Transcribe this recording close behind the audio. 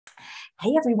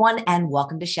Hey everyone, and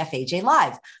welcome to Chef AJ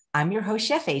Live. I'm your host,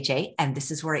 Chef AJ, and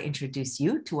this is where I introduce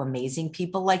you to amazing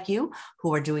people like you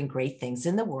who are doing great things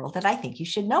in the world that I think you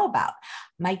should know about.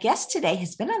 My guest today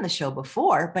has been on the show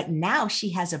before, but now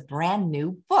she has a brand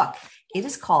new book. It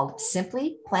is called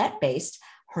Simply Plant-Based.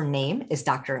 Her name is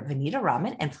Dr. Vanita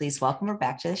Rahman, and please welcome her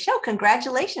back to the show.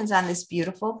 Congratulations on this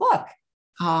beautiful book.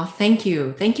 Oh, thank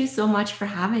you. Thank you so much for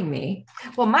having me.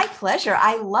 Well, my pleasure.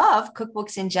 I love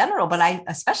cookbooks in general, but I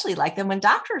especially like them when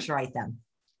doctors write them.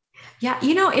 Yeah,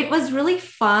 it was really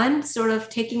fun sort of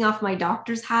taking off my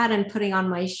doctor's hat and putting on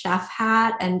my chef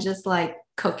hat and just like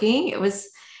cooking. It was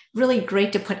really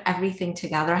great to put everything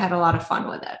together. I had a lot of fun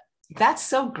with it. That's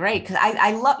so great because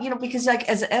I love, because like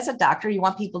as a doctor, you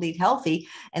want people to eat healthy.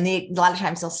 And a lot of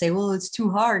times they'll say, well, it's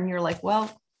too hard. And you're like, well,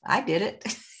 I did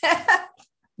it.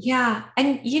 Yeah.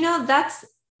 And that's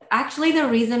actually the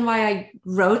reason why I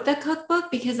wrote the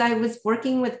cookbook, because I was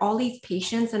working with all these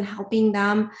patients and helping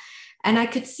them. And I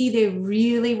could see they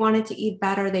really wanted to eat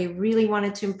better. They really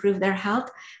wanted to improve their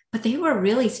health, but they were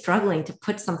really struggling to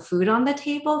put some food on the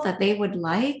table that they would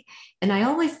like. And I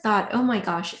always thought, oh my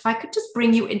gosh, if I could just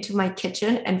bring you into my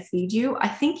kitchen and feed you, I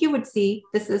think you would see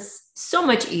this is so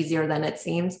much easier than it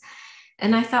seems.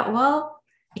 And I thought, well,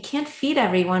 I can't feed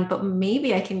everyone, but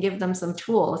maybe I can give them some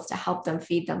tools to help them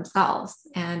feed themselves.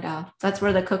 And that's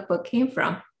where the cookbook came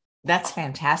from. That's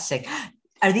fantastic.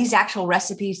 Are these actual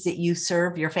recipes that you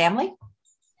serve your family?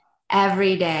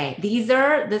 Every day.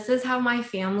 This is how my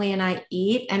family and I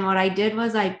eat. And what I did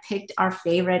was I picked our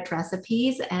favorite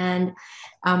recipes, and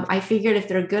I figured if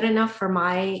they're good enough for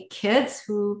my kids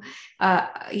who,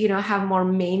 have more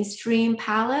mainstream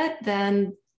palate,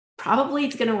 then probably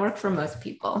it's going to work for most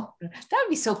people. That would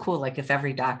be so cool. Like if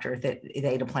every doctor that they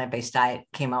ate a plant-based diet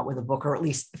came out with a book, or at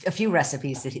least a few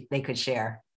recipes that they could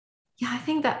share. Yeah, I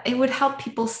think that it would help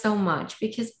people so much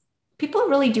because people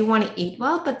really do want to eat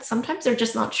well, but sometimes they're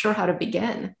just not sure how to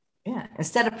begin. Yeah.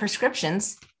 Instead of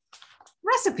prescriptions,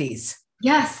 recipes.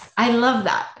 Yes, I love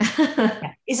that.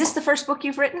 Yeah. Is this the first book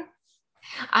you've written?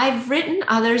 I've written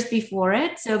others before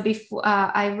it. So before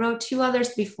I wrote two others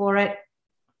before it.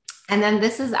 And then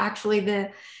this is actually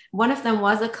one of them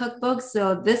was a cookbook.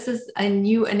 So this is a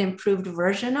new and improved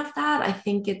version of that. I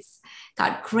think it's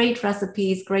got great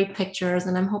recipes, great pictures,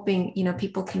 and I'm hoping,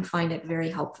 people can find it very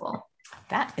helpful.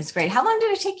 That is great. How long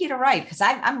did it take you to write? Because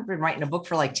I've been writing a book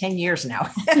for like 10 years now,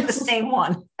 the same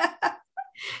one.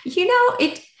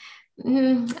 It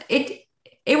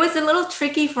it was a little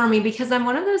tricky for me because I'm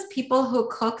one of those people who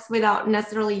cooks without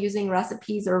necessarily using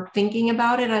recipes or thinking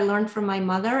about it. I learned from my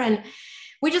mother, and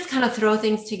we just kind of throw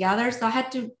things together. So I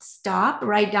had to stop,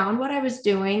 write down what I was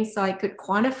doing so I could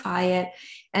quantify it.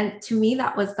 And to me,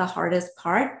 that was the hardest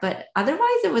part. But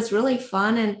otherwise, it was really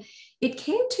fun. And it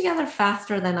came together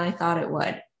faster than I thought it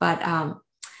would. But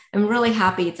I'm really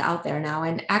happy it's out there now.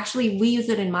 And actually, we use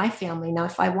it in my family. Now,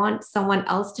 if I want someone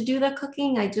else to do the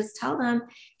cooking, I just tell them,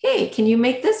 hey, can you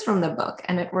make this from the book?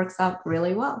 And it works out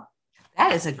really well.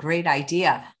 That is a great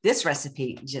idea. This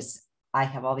recipe I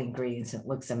have all the ingredients. It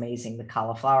looks amazing. The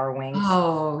cauliflower wings.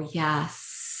 Oh, yes.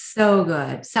 So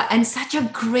good. And such a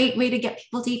great way to get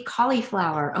people to eat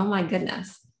cauliflower. Oh my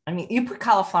goodness. I mean, you put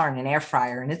cauliflower in an air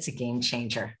fryer and it's a game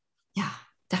changer. Yeah,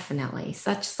 definitely.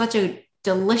 Such a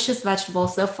delicious vegetable,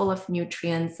 so full of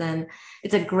nutrients, and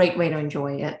it's a great way to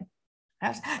enjoy it.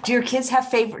 Do your kids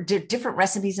have different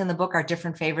recipes in the book? Are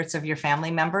different favorites of your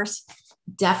family members?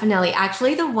 Definitely.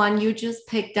 Actually, the one you just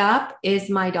picked up is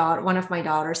one of my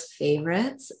daughter's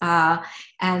favorites.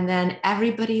 And then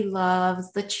everybody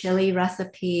loves the chili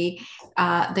recipe,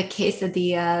 the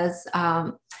quesadillas,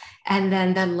 and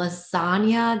then the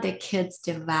lasagna. The kids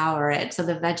devour it. So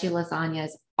the veggie lasagna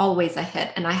is always a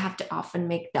hit. And I have to often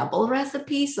make double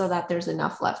recipes so that there's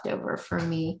enough left over for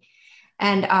me.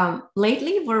 And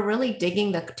lately, we're really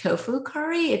digging the tofu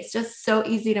curry. It's just so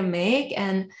easy to make,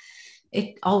 and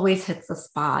it always hits the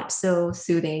spot. So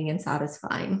soothing and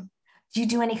satisfying. Do you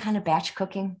do any kind of batch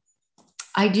cooking?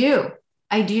 I do.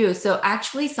 I do. So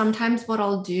actually, sometimes what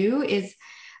I'll do is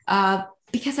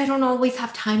because I don't always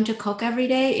have time to cook every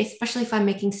day, especially if I'm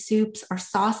making soups or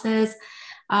sauces,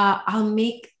 I'll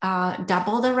make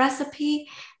double the recipe,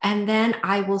 and then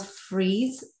I will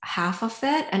freeze half of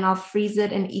it, and I'll freeze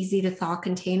it in easy to thaw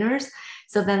containers.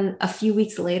 So then a few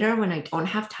weeks later, when I don't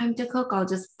have time to cook, I'll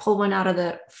just pull one out of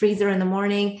the freezer in the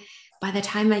morning. By the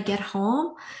time I get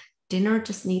home, dinner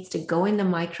just needs to go in the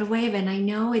microwave, and I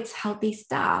know it's healthy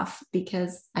stuff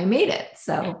because I made it.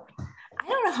 So I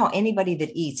don't know how anybody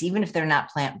that eats, even if they're not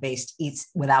plant-based, eats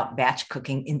without batch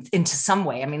cooking into some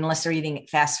way. I mean, unless they're eating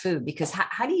fast food, because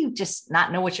how do you just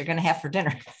not know what you're going to have for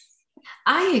dinner?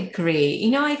 I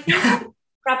agree. I think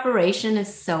preparation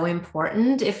is so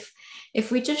important.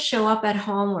 If we just show up at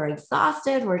home, we're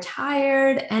exhausted, we're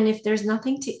tired, and if there's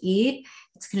nothing to eat,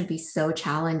 it's going to be so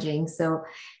challenging. So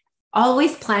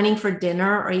always planning for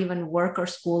dinner or even work or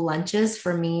school lunches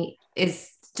for me is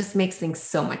just makes things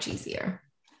so much easier.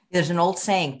 There's an old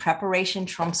saying, preparation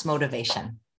trumps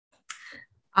motivation.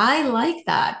 I like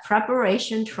that.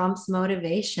 Preparation trumps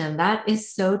motivation. That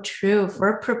is so true. If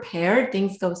we're prepared,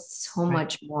 things go so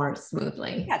much more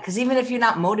smoothly. Yeah, because even if you're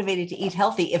not motivated to eat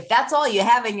healthy, if that's all you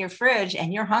have in your fridge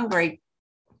and you're hungry,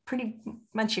 pretty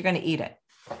much you're going to eat it.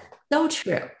 So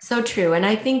true. So true. And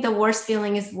I think the worst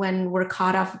feeling is when we're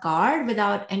caught off guard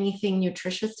without anything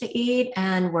nutritious to eat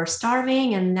and we're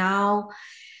starving. And now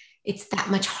it's that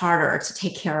much harder to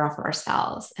take care of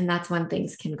ourselves. And that's when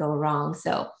things can go wrong.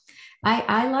 So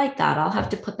I like that. I'll have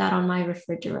to put that on my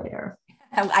refrigerator.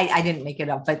 I didn't make it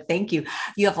up, but thank you.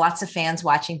 You have lots of fans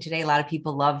watching today. A lot of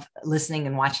people love listening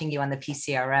and watching you on the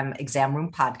PCRM Exam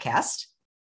Room podcast.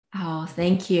 Oh,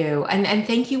 thank you. And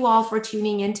thank you all for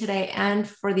tuning in today and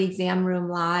for the Exam Room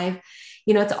Live.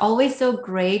 You know, it's always so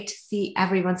great to see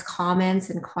everyone's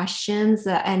comments and questions.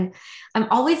 And I'm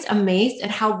always amazed at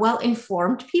how well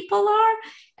informed people are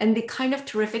and the kind of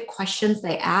terrific questions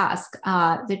they ask.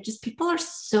 That just people are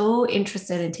so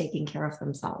interested in taking care of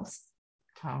themselves.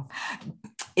 Oh,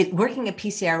 working at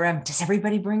PCRM, does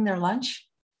everybody bring their lunch?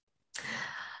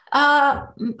 I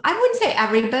wouldn't say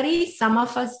everybody. Some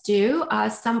of us do.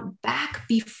 Some back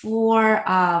before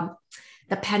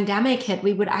the pandemic hit,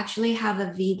 we would actually have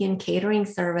a vegan catering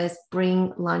service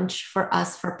bring lunch for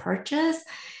us for purchase.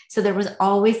 So there was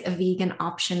always a vegan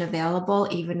option available,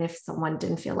 even if someone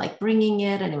didn't feel like bringing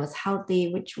it and it was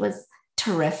healthy, which was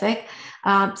terrific.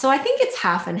 So I think it's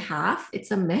half and half.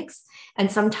 It's a mix. And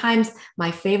sometimes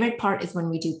my favorite part is when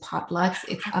we do potlucks.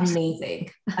 It's amazing.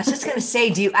 I was just going to say,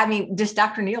 does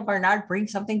Dr. Neil Barnard bring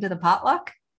something to the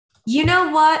potluck? You know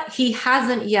what? He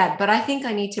hasn't yet, but I think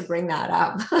I need to bring that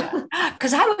up.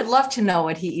 Because I would love to know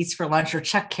what he eats for lunch or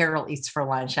Chuck Carroll eats for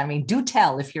lunch. I mean, do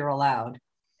tell if you're allowed.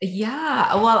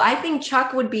 Yeah, well, I think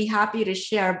Chuck would be happy to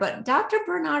share, but Dr.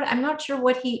 Barnard, I'm not sure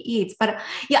what he eats, but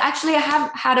yeah, actually I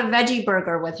have had a veggie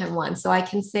burger with him once, so I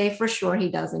can say for sure he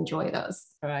does enjoy those.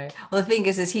 Right. Well, the thing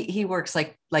is he works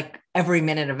like every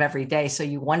minute of every day, so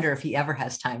you wonder if he ever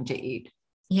has time to eat.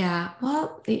 Yeah,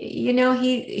 well, you know,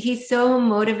 he's so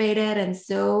motivated and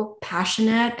so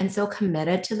passionate and so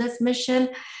committed to this mission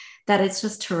that it's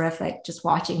just terrific just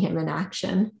watching him in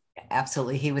action.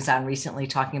 Absolutely. He was on recently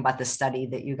talking about the study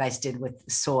that you guys did with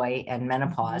soy and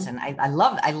menopause. Mm-hmm. And I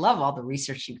love all the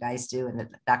research you guys do and that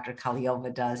Dr.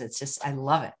 Kaliova does. It's just, I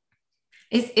love it.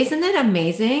 Isn't it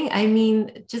amazing? I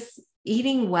mean, just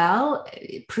eating well,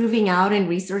 proving out in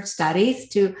research studies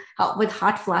to help with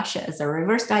hot flushes or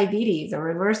reverse diabetes or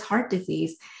reverse heart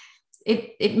disease.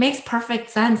 It makes perfect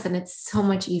sense. And it's so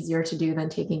much easier to do than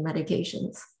taking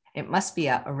medications. It must be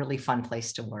a really fun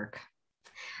place to work.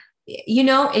 You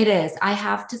know, it is. I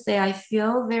have to say, I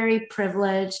feel very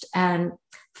privileged and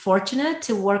fortunate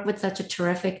to work with such a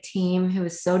terrific team who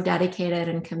is so dedicated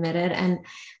and committed. And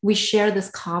we share this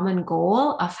common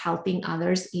goal of helping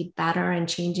others eat better and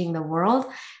changing the world,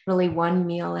 really one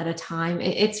meal at a time.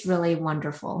 It's really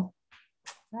wonderful.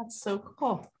 That's so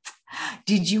cool.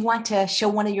 Did you want to show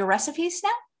one of your recipes now?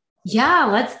 Yeah,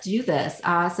 let's do this.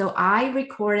 So I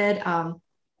recorded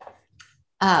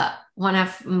one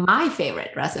of my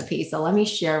favorite recipes. So let me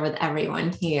share with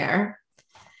everyone here.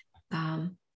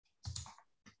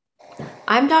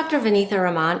 I'm Dr. Vanita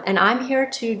Rahman, and I'm here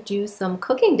to do some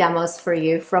cooking demos for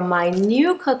you from my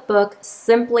new cookbook,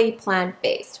 Simply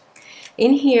Plant-Based.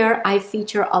 In here, I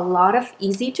feature a lot of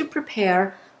easy to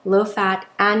prepare, low-fat,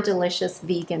 and delicious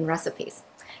vegan recipes.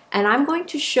 And I'm going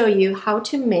to show you how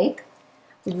to make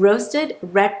roasted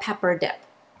red pepper dip.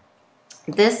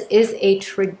 This is a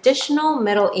traditional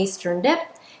Middle Eastern dip.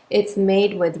 It's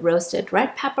made with roasted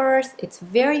red peppers. It's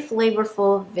very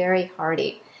flavorful, very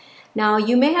hearty. Now,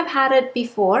 you may have had it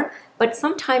before, but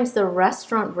sometimes the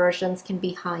restaurant versions can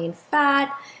be high in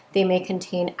fat. They may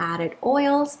contain added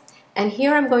oils. And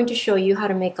here I'm going to show you how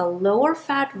to make a lower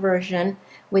fat version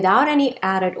without any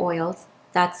added oils.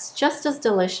 That's just as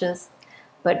delicious,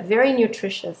 but very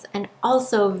nutritious and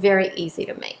also very easy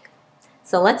to make.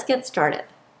 So let's get started.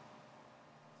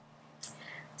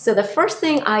 So the first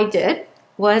thing I did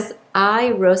was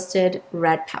I roasted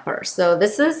red pepper. So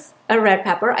this is a red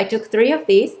pepper. I took 3 of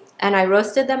these and I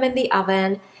roasted them in the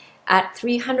oven at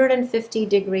 350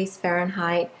 degrees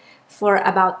Fahrenheit for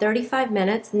about 35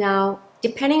 minutes. Now,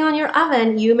 depending on your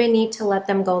oven, you may need to let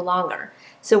them go longer.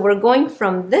 So we're going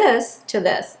from this to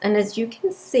this. And as you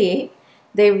can see,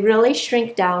 they really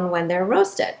shrink down when they're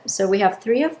roasted. So we have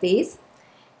 3 of these.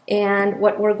 And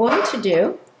what we're going to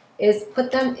do is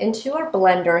put them into our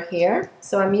blender here.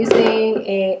 So I'm using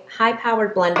a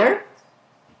high-powered blender,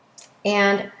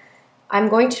 and I'm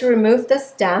going to remove the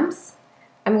stems.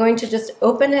 I'm going to just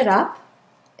open it up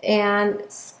and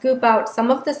scoop out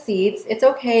some of the seeds. It's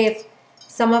okay if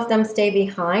some of them stay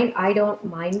behind. I don't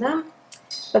mind them.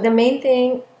 But the main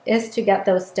thing is to get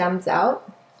those stems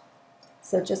out.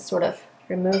 So just sort of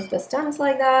remove the stems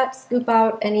like that, scoop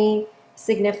out any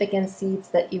significant seeds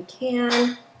that you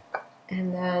can,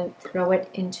 and then throw it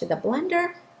into the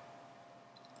blender.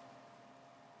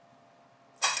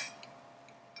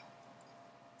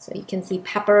 So you can see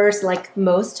peppers, like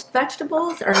most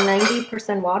vegetables, are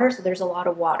 90% water, so there's a lot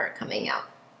of water coming out.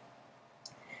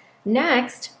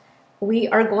 Next, we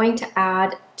are going to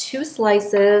add 2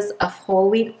 slices of whole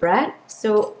wheat bread.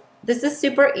 So this is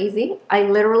super easy. I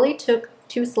literally took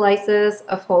 2 slices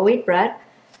of whole wheat bread.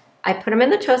 I put them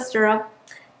in the toaster,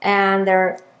 and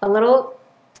they're a little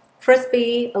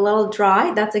crispy, a little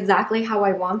dry. That's exactly how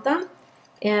I want them.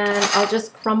 And I'll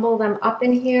just crumble them up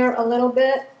in here a little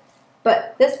bit.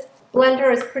 But this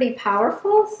blender is pretty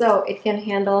powerful, so it can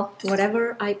handle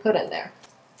whatever I put in there.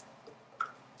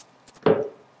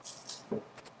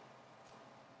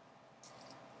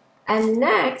 And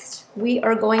next, we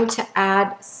are going to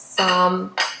add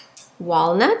some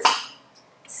walnuts.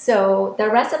 So the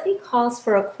recipe calls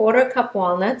for a 1/4 cup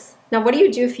walnuts. Now, what do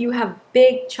you do if you have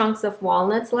big chunks of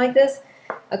walnuts like this?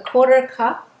 A 1/4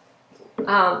 cup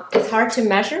is hard to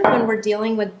measure when we're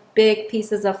dealing with big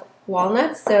pieces of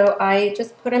walnuts. So I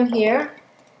just put them here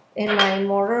in my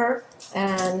mortar,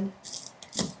 and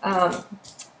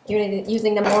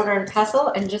using the mortar and pestle,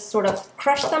 and just sort of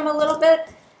crush them a little bit.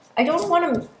 I don't want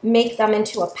to make them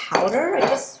into a powder. I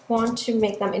just want to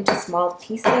make them into small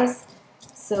pieces.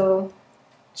 So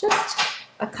just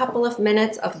a couple of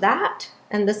minutes of that,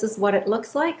 and this is what it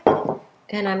looks like.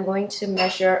 And I'm going to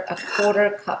measure a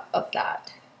 1/4 cup of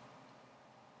that.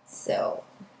 So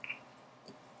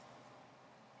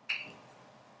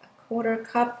a 1/4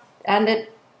 cup, and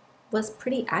it was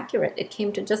pretty accurate. It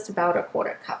came to just about a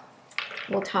 1/4 cup.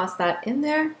 We'll toss that in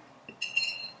there.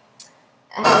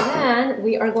 And then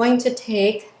we are going to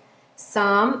take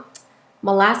some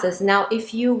molasses. Now,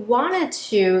 if you wanted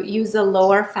to use a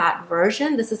lower fat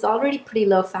version, this is already pretty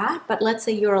low fat, but let's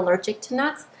say you're allergic to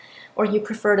nuts or you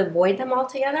prefer to avoid them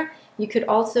altogether, you could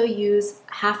also use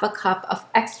 1/2 cup of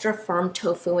extra firm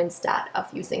tofu instead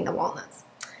of using the walnuts.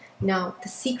 Now, the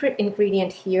secret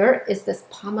ingredient here is this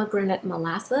pomegranate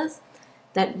molasses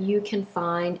that you can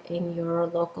find in your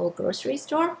local grocery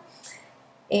store.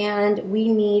 And we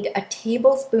need a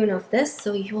tablespoon of this.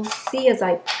 So you'll see as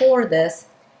I pour this,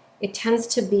 it tends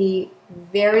to be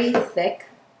very thick,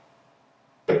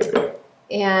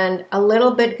 and a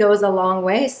little bit goes a long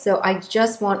way. So I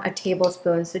just want a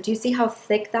tablespoon. So do you see how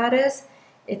thick that is?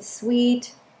 It's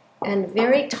sweet and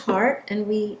very tart, and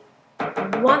we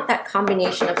want that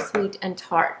combination of sweet and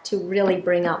tart to really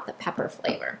bring out the pepper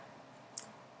flavor.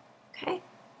 Okay.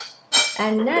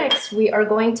 And next, we are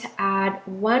going to add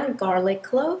 1 garlic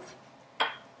clove.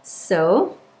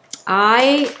 So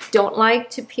I don't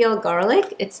like to peel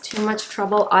garlic. It's too much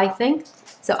trouble, I think.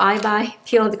 So I buy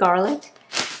peeled garlic.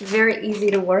 Very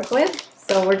easy to work with.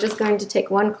 So we're just going to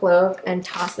take 1 clove and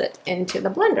toss it into the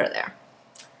blender there.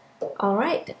 All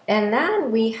right, and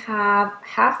then we have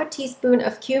 1/2 teaspoon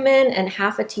of cumin and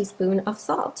 1/2 teaspoon of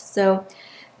salt. So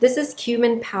this is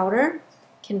cumin powder.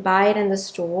 You can buy it in the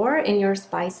store in your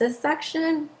spices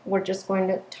section. We're just going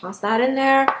to toss that in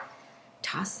there.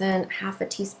 Toss in 1/2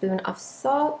 teaspoon of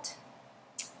salt.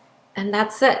 And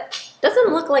that's it.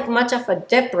 Doesn't look like much of a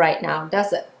dip right now,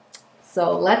 does it?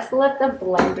 So let's let the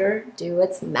blender do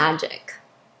its magic.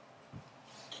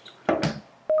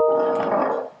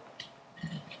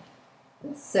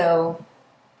 So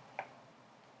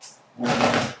I'm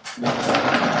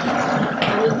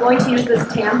going to use this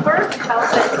tamper to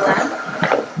help it blend.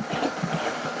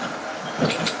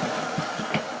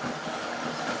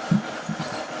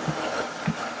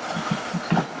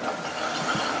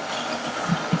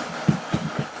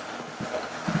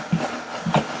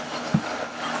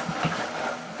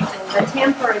 The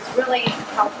tamper is really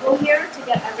helpful here to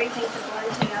get everything to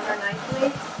blend together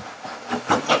nicely.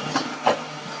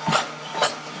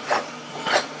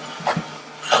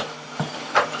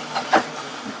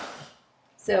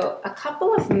 So a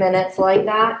couple of minutes like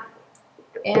that,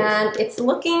 and it's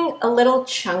looking a little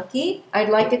chunky. I'd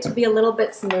like it to be a little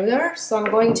bit smoother, so I'm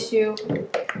going to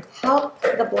help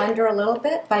the blender a little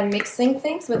bit by mixing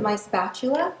things with my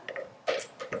spatula.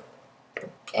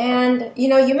 And you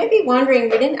know, you may be wondering,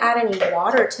 we didn't add any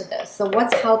water to this, so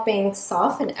what's helping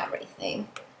soften everything?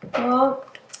 Well,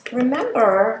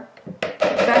 remember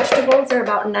Vegetables are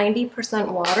about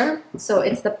 90% water, so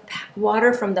it's the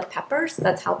water from the peppers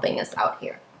that's helping us out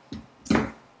here.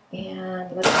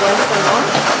 And let's blend some more.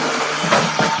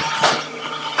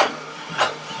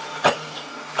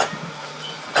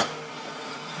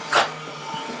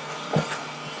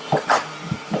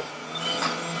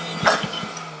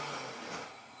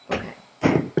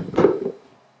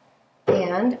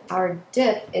 And our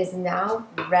dip is now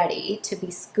ready to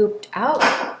be scooped out.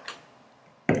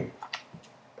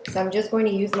 So I'm just going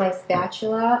to use my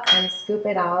spatula and scoop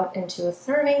it out into a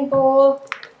serving bowl.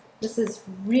 This is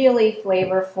really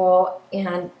flavorful,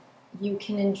 and you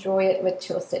can enjoy it with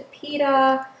toasted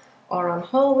pita or on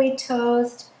whole wheat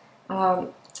toast.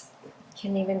 You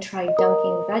can even try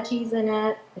dunking veggies in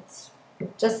it. It's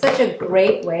just such a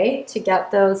great way to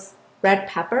get those red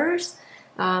peppers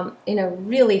in a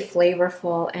really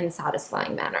flavorful and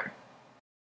satisfying manner.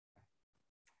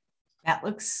 That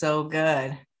looks so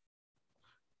good.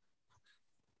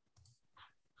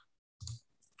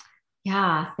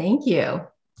 Yeah, thank you.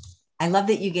 I love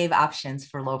that you gave options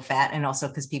for low fat, and also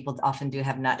because people often do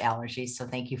have nut allergies. So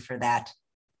thank you for that.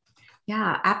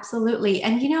 Yeah, absolutely.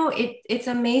 And you know, it's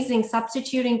amazing.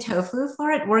 Substituting tofu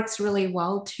for it works really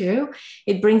well too.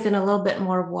 It brings in a little bit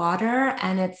more water,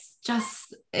 and it's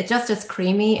just as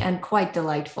creamy and quite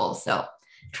delightful. So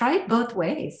try it both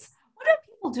ways. What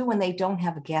do people do when they don't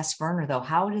have a gas burner though?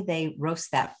 How do they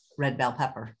roast that red bell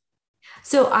pepper?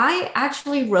 So I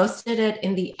actually roasted it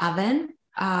in the oven.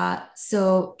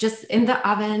 So just in the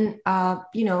oven,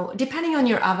 you know, depending on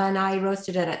your oven, I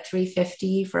roasted it at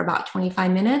 350 for about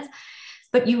 25 minutes.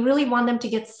 But you really want them to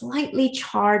get slightly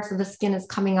charred so the skin is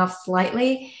coming off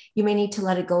slightly. You may need to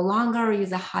let it go longer or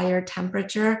use a higher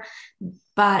temperature.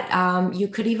 But you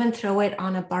could even throw it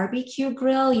on a barbecue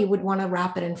grill. You would want to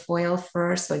wrap it in foil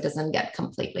first so it doesn't get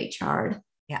completely charred.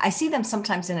 Yeah, I see them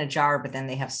sometimes in a jar, but then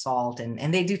they have salt,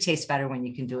 and they do taste better when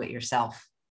you can do it yourself.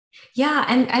 Yeah,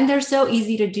 and they're so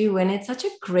easy to do. And it's such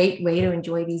a great way to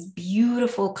enjoy these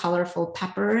beautiful, colorful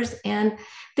peppers. And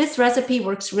this recipe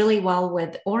works really well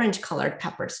with orange colored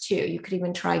peppers too. You could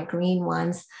even try green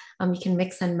ones. You can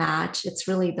mix and match. It's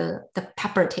really the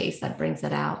pepper taste that brings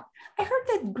it out. I heard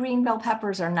that green bell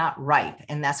peppers are not ripe,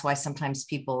 and that's why sometimes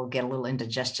people get a little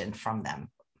indigestion from them.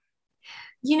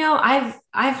 You know,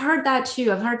 I've heard that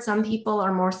too. I've heard some people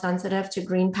are more sensitive to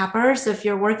green peppers. So if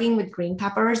you're working with green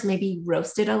peppers, maybe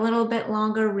roast it a little bit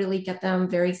longer, really get them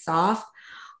very soft.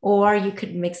 Or you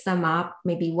could mix them up,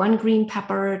 maybe one green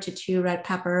pepper to two red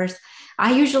peppers.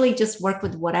 I usually just work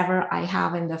with whatever I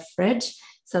have in the fridge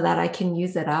so that I can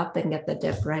use it up and get the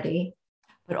dip ready.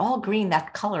 But all green,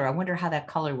 that color, I wonder how that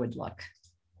color would look.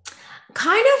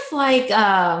 Kind of like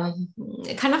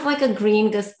a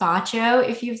green gazpacho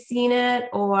if you've seen it,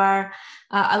 or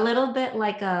a little bit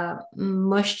like a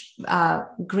mushed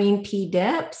green pea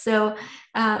dip. So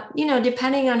you know,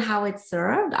 depending on how it's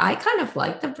served, I kind of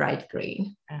like the bright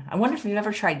green. I wonder if you've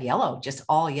ever tried yellow, just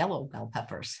all yellow bell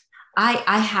peppers. I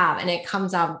have, and it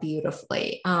comes out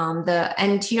beautifully.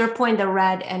 And to your point, the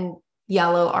red and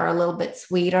yellow are a little bit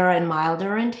sweeter and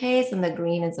milder in taste, and the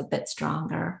green is a bit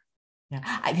stronger. Yeah.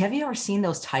 Have you ever seen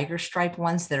those tiger stripe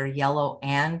ones that are yellow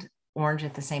and orange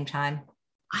at the same time?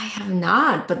 I have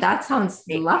not, but that sounds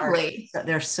lovely.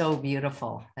 They're so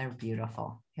beautiful. They're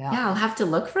beautiful. Yeah. Yeah, I'll have to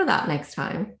look for that next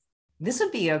time. This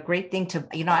would be a great thing to,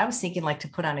 I was thinking like to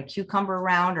put on a cucumber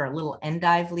round or a little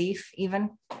endive leaf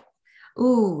even.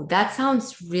 Ooh, that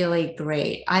sounds really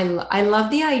great. I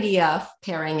love the idea of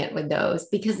pairing it with those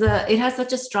because it has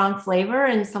such a strong flavor,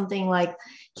 and something like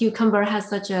cucumber has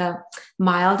such a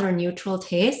mild or neutral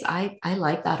taste. I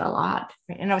like that a lot.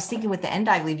 And I was thinking with the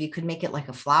endive leaf, you could make it like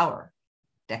a flower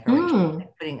decoration.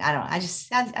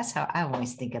 That's how I'm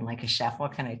always thinking like a chef.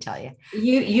 What can I tell you?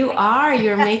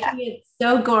 You're making it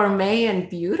so gourmet and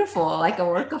beautiful, like a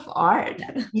work of art.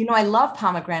 I love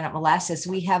pomegranate molasses.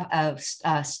 We have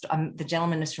the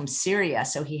gentleman is from Syria,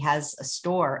 so he has a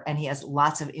store and he has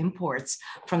lots of imports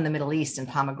from the Middle East, and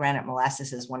pomegranate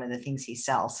molasses is one of the things he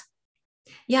sells.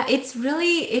 Yeah, it's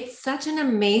such an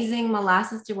amazing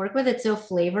molasses to work with. It's so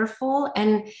flavorful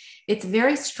and it's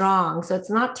very strong. So it's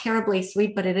not terribly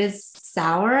sweet, but it is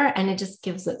sour, and it just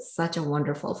gives it such a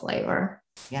wonderful flavor.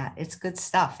 Yeah, it's good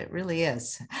stuff. It really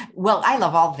is. Well, I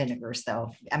love all vinegars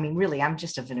though. I mean, really, I'm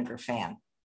just a vinegar fan.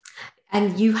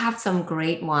 And you have some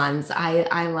great ones.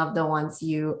 I love the ones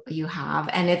you have.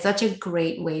 And it's such a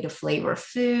great way to flavor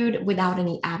food without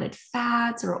any added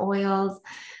fats or oils.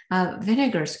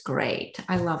 Vinegar's great.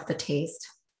 I love the taste.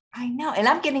 I know. And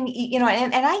I'm getting,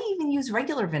 and I even use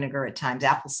regular vinegar at times,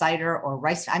 apple cider or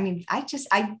rice. I mean, I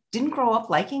didn't grow up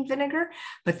liking vinegar,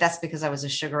 but that's because I was a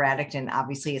sugar addict and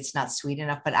obviously it's not sweet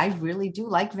enough, but I really do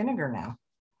like vinegar now.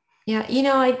 Yeah,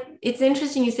 it's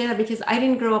interesting you say that because I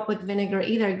didn't grow up with vinegar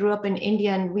either. I grew up in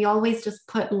India and we always just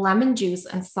put lemon juice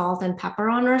and salt and pepper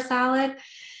on our salad.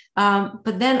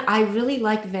 But then I really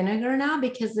like vinegar now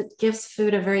because it gives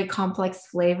food a very complex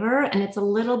flavor and it's a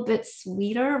little bit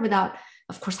sweeter without,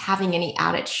 of course, having any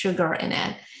added sugar in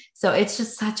it. So it's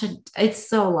just it's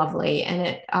so lovely.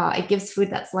 And it gives food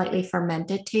that slightly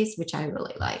fermented taste, which I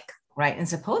really like. Right. And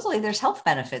supposedly there's health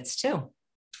benefits too.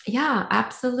 Yeah,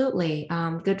 absolutely.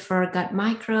 Good for gut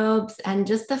microbes. And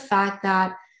just the fact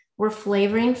that we're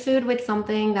flavoring food with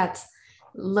something that's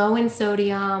low in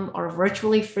sodium or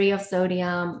virtually free of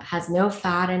sodium, has no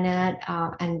fat in it,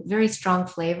 and very strong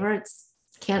flavor.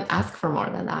 Can't ask for more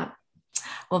than that.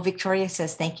 Well, Victoria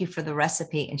says, thank you for the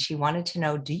recipe. And she wanted to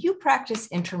know, do you practice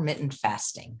intermittent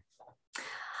fasting?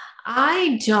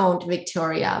 I don't,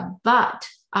 Victoria, but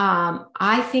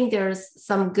I think there's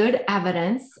some good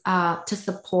evidence to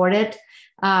support it.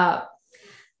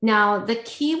 Now, the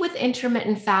key with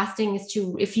intermittent fasting is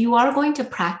if you are going to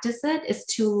practice it, is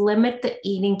to limit the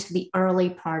eating to the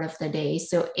early part of the day.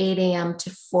 So 8 a.m.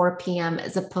 to 4 p.m.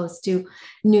 as opposed to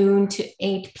noon to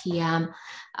 8 p.m.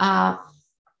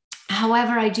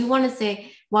 However, I do want to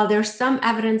say, while there's some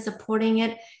evidence supporting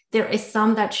it, there is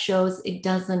some that shows it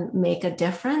doesn't make a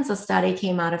difference. A study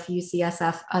came out of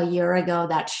UCSF a year ago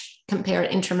that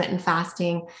compared intermittent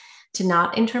fasting to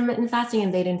not intermittent fasting,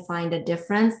 and they didn't find a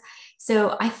difference.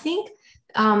 So I think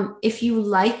if you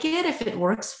like it, if it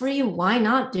works for you, why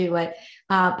not do it?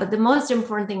 But the most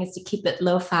important thing is to keep it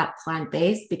low-fat,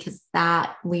 plant-based, because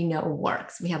that we know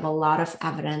works. We have a lot of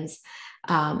evidence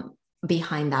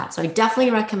behind that. So I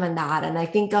definitely recommend that. And I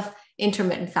think of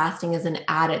intermittent fasting as an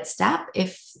added step.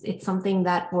 If it's something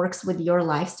that works with your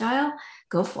lifestyle,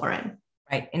 go for it.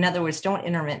 Right. In other words, don't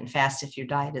intermittent fast if your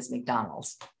diet is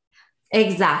McDonald's.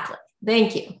 Exactly.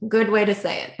 Thank you. Good way to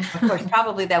say it. Of course,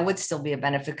 probably that would still be a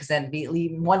benefit because that'd be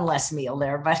even one less meal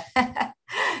there. But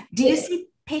do you see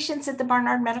patients at the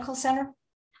Barnard Medical Center?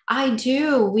 I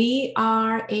do. We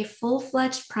are a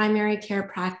full-fledged primary care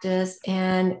practice,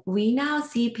 and we now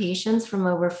see patients from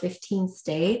over 15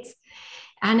 states.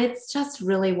 And it's just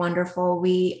really wonderful.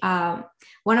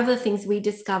 One of the things we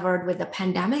discovered with the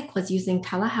pandemic was using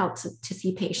telehealth to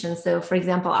see patients. So, for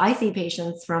example, I see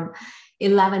patients from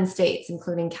 11 states,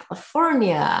 including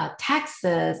California,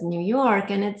 Texas, New York.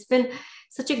 And it's been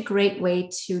such a great way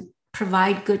to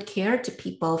provide good care to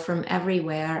people from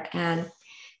everywhere. And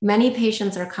many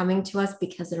patients are coming to us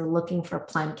because they're looking for a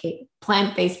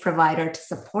plant-based provider to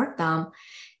support them.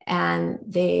 And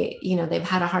they've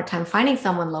had a hard time finding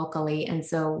someone locally. And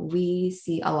so we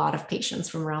see a lot of patients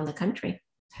from around the country.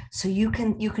 So you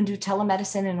can do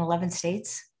telemedicine in 11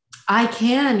 states? I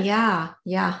can. Yeah.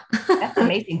 That's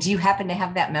amazing. Do you happen to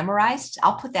have that memorized?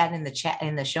 I'll put that in the chat,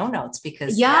 in the show notes,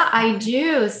 because yeah, I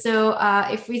do. So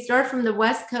if we start from the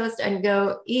West Coast and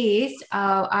go east,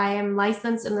 I am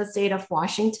licensed in the state of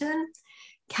Washington,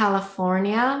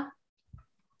 California,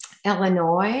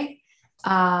 Illinois,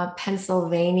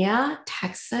 Pennsylvania,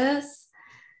 Texas,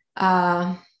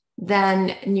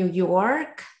 then New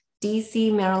York,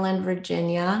 DC, Maryland,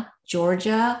 Virginia,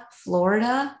 Georgia,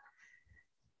 Florida.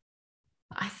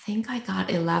 I think I got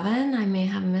 11. I may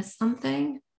have missed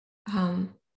something. But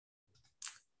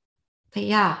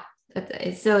yeah,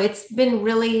 so it's been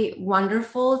really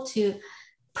wonderful to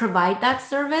provide that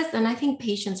service. And I think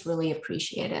patients really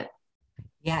appreciate it.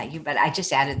 Yeah, you bet. I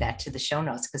just added that to the show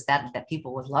notes because that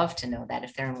people would love to know that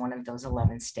if they're in one of those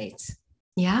 11 states.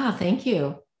 Yeah, thank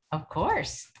you. Of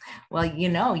course. Well, you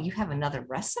have another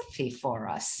recipe for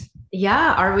us.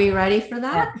 Yeah, are we ready for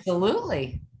that?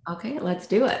 Absolutely. Okay, let's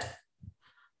do it.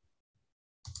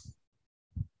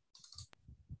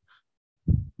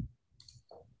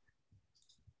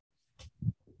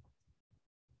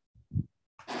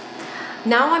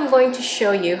 Now I'm going to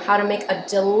show you how to make a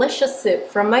delicious soup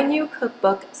from my new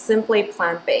cookbook, Simply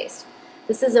Plant-Based.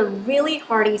 This is a really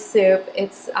hearty soup.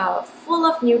 It's full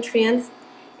of nutrients,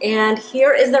 and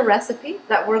here is the recipe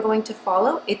that we're going to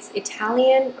follow. It's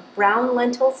Italian brown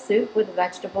lentil soup with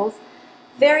vegetables.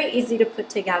 Very easy to put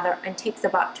together and takes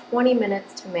about 20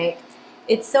 minutes to make.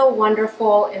 It's so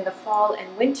wonderful in the fall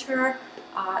and winter,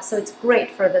 so it's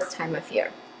great for this time of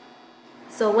year.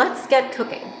 So let's get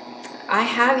cooking. I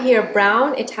have here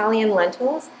brown Italian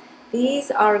lentils.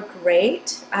 These are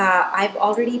great. I've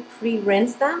already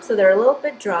pre-rinsed them, so they're a little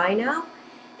bit dry now.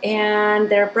 And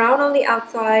they're brown on the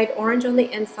outside, orange on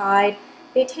the inside.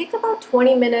 They take about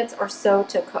 20 minutes or so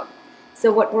to cook.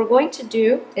 So what we're going to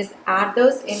do is add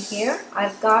those in here.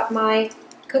 I've got my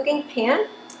cooking pan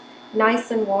nice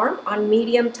and warm on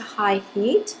medium to high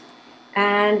heat,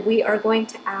 and we are going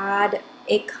to add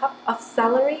a cup of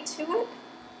celery to it.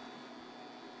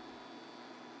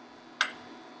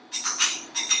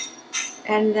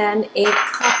 And then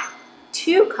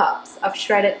 2 cups of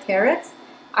shredded carrots.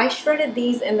 I shredded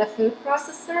these in the food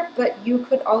processor, but you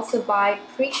could also buy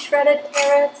pre-shredded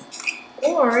carrots,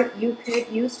 or you could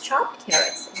use chopped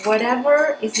carrots,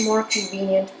 whatever is more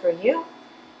convenient for you.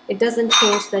 It doesn't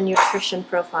change the nutrition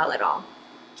profile at all.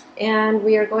 And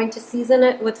we are going to season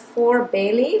it with 4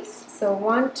 bay leaves. So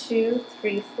 1, 2,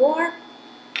 3, 4.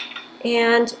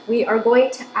 And we are going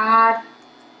to add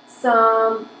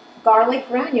some garlic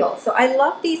granules. So I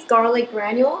love these garlic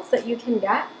granules that you can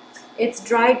get. It's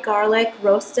dried garlic,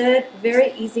 roasted,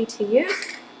 very easy to use.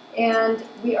 And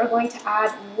we are going to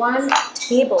add 1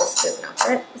 tablespoon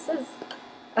of it. This is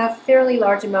a fairly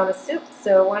large amount of soup,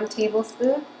 so 1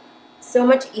 tablespoon. So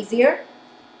much easier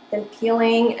than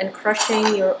peeling and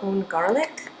crushing your own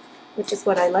garlic, which is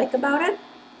what I like about it.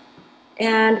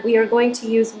 And we are going to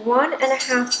use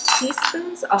 1½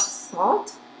 teaspoons of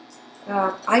salt.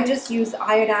 I just use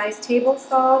iodized table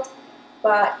salt,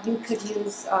 but you could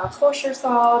use kosher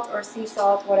salt or sea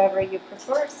salt, whatever you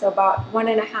prefer. So about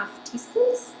 1½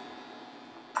 teaspoons.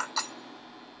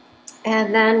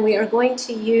 And then we are going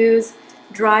to use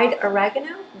dried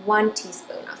oregano, 1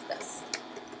 teaspoon of this.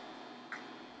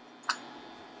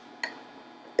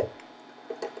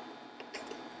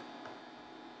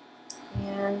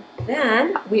 And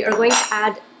then we are going to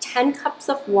add 10 cups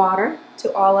of water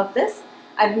to all of this.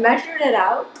 I've measured it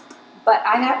out, but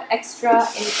I have extra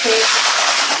in case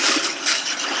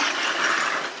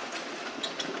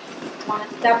you want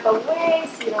to step away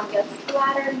so you don't get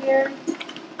splattered here.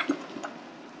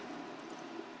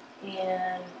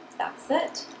 And that's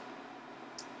it.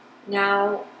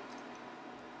 Now,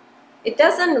 it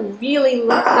doesn't really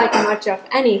look like much of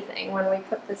anything when we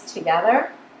put this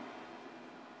together.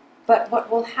 But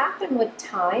what will happen with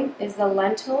time is the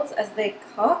lentils, as they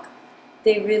cook,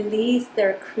 they release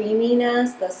their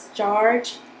creaminess, the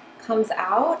starch comes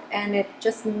out, and it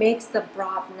just makes the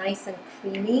broth nice and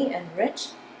creamy and rich.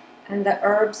 And the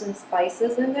herbs and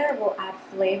spices in there will add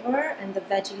flavor, and the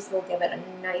veggies will give it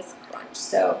a nice crunch.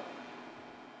 So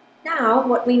now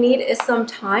what we need is some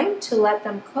time to let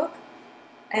them cook.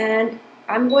 And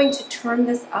I'm going to turn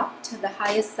this up to the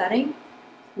highest setting.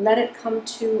 Let it come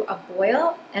to a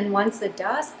boil, and once it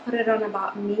does, put it on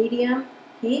about medium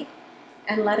heat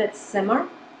and let it simmer,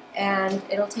 and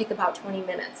it'll take about 20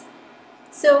 minutes.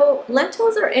 So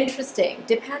lentils are interesting.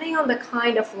 Depending on the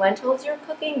kind of lentils you're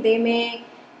cooking, they may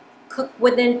cook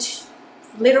within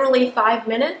literally 5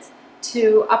 minutes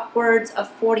to upwards of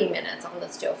 40 minutes on the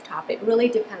stovetop. It really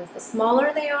depends. The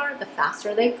smaller they are, the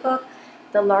faster they cook.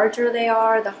 The larger they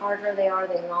are, the harder they are,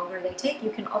 the longer they take. You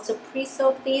can also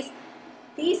pre-soak these.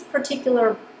 These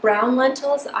particular brown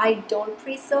lentils, I don't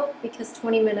pre-soak because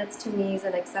 20 minutes to me is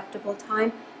an acceptable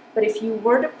time. But if you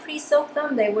were to pre-soak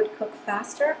them, they would cook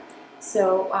faster.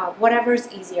 So whatever's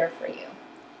easier for you.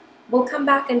 We'll come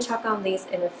back and check on these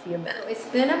in a few minutes. It's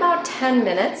been about 10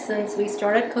 minutes since we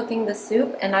started cooking the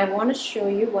soup, and I want to show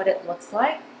you what it looks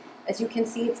like. As you can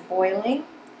see, it's boiling.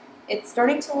 It's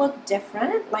starting to look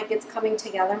different, like it's coming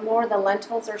together more. The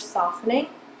lentils are softening.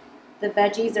 The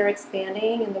veggies are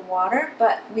expanding in the water,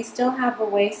 but we still have a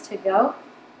ways to go.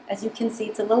 As you can see,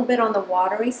 it's a little bit on the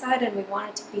watery side, and we want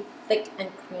it to be thick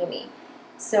and creamy.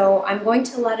 So I'm going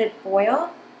to let it boil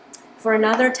for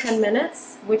another 10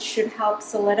 minutes, which should help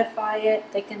solidify it,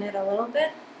 thicken it a little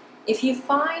bit. If you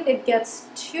find it gets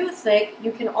too thick,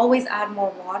 you can always add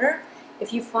more water.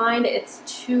 If you find it's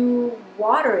too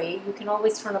watery, you can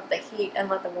always turn up the heat and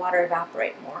let the water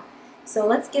evaporate more. So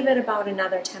let's give it about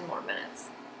another 10 more minutes.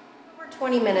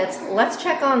 20 minutes. Let's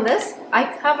check on this.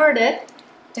 I covered it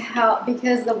to help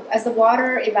because as the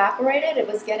water evaporated, it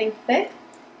was getting thick,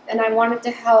 and I wanted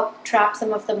to help trap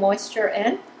some of the moisture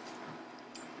in.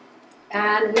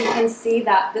 And we can see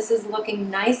that this is looking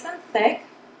nice and thick.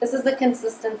 This is the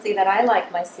consistency that I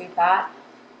like my soup at.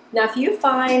 Now, if you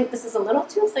find this is a little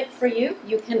too thick for you,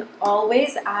 you can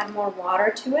always add more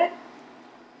water to it.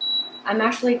 I'm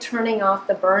actually turning off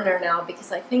the burner now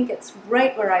because I think it's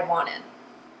right where I want it.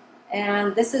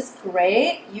 And this is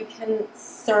great. You can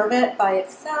serve it by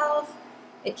itself.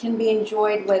 It can be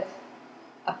enjoyed with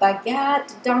a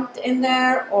baguette dunked in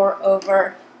there, or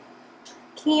over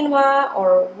quinoa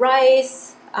or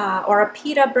rice or a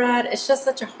pita bread. It's just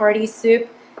such a hearty soup.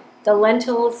 The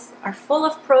lentils are full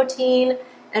of protein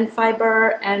and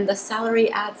fiber, and the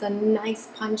celery adds a nice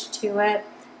punch to it.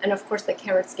 And of course the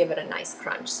carrots give it a nice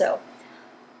crunch. So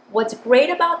What's great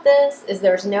about this is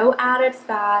there's no added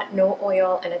fat, no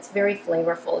oil, and it's very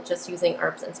flavorful just using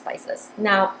herbs and spices.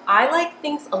 Now, I like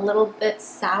things a little bit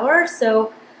sour,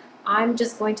 so I'm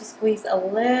just going to squeeze a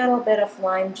little bit of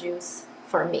lime juice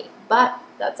for me, but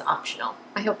that's optional.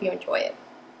 I hope you enjoy it.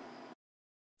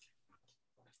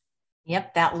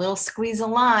 Yep, that little squeeze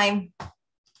of lime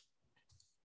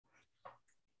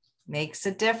makes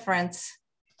a difference.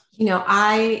 You know,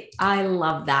 I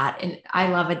love that. And I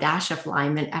love a dash of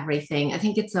lime in everything. I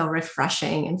think it's so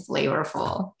refreshing and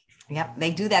flavorful. Yep,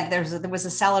 they do that. There was a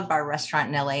salad bar restaurant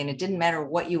in LA, and it didn't matter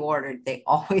what you ordered. They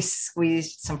always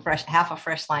squeezed half a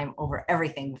fresh lime over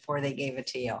everything before they gave it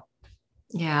to you.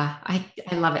 Yeah, I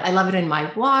love it. I love it in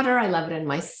my water. I love it in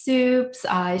my soups.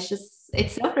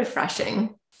 It's so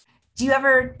refreshing. Do you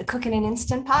ever cook in an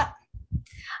Instant Pot?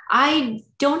 I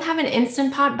don't have an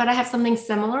Instant Pot, but I have something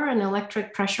similar, an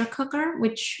electric pressure cooker,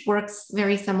 which works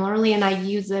very similarly, and I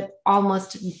use it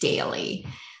almost daily.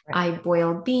 Right. I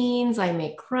boil beans, I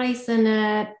make rice in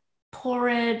it,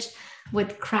 porridge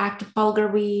with cracked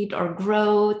bulgur wheat or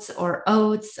groats or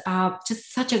oats.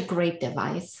 Just such a great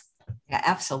device. Yeah,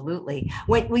 absolutely.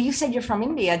 Well, you said you're from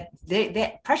India.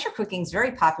 Pressure cooking is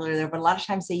very popular there, but a lot of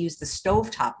times they use the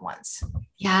stovetop ones.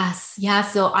 Yes. Yeah.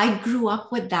 So I grew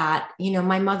up with that. You know,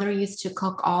 my mother used to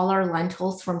cook all our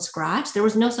lentils from scratch. There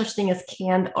was no such thing as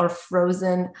canned or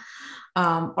frozen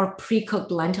or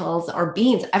pre-cooked lentils or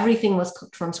beans. Everything was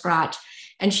cooked from scratch.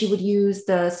 And she would use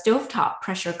the stovetop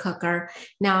pressure cooker.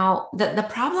 Now, the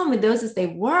problem with those is they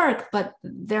work, but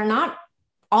they're not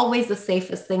always the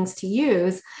safest things to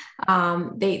use.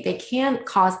 They can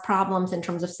cause problems in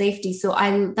terms of safety. So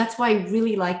that's why I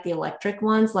really like the electric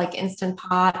ones like Instant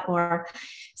Pot or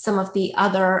some of the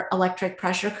other electric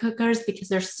pressure cookers, because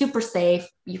they're super safe.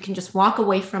 You can just walk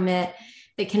away from it.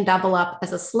 They can double up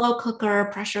as a slow cooker,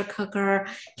 pressure cooker,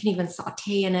 can even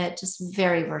saute in it, just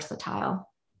very versatile.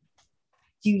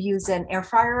 Do you use an air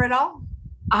fryer at all?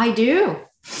 I do.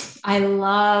 I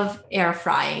love air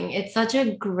frying. It's such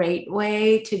a great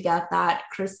way to get that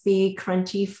crispy,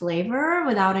 crunchy flavor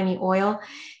without any oil.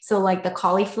 So like the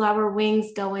cauliflower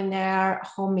wings go in there,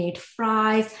 homemade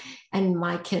fries, and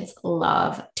my kids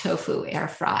love tofu air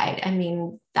fried. I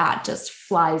mean, that just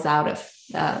flies out of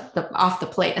off the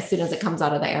plate as soon as it comes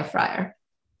out of the air fryer.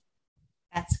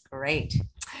 That's great.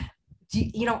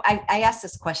 I ask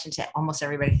this question to almost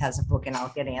everybody who has a book, and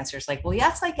I'll get answers like, well, yeah,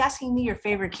 it's like asking me your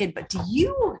favorite kid, but do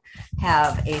you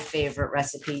have a favorite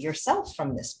recipe yourself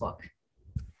from this book?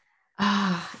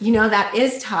 That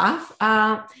is tough.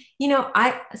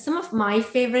 Some of my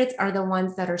favorites are the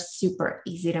ones that are super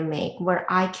easy to make, where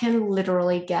I can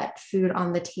literally get food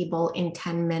on the table in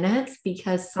 10 minutes,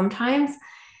 because sometimes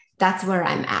that's where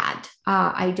I'm at.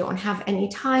 I don't have any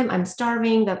time. I'm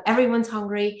starving, everyone's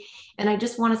hungry, and I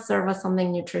just want to serve us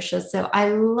something nutritious. So I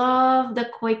love the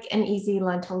quick and easy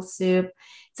lentil soup.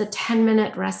 It's a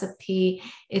 10-minute recipe.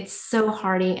 It's so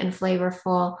hearty and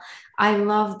flavorful. I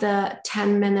love the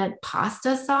 10-minute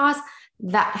pasta sauce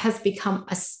that has become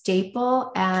a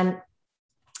staple and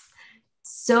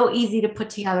so easy to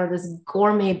put together, this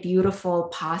gourmet, beautiful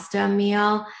pasta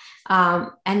meal.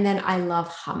 And then I love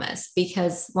hummus,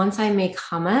 because once I make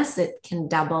hummus, it can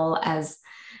double as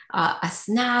a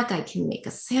snack. I can make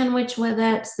a sandwich with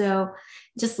it. So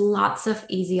just lots of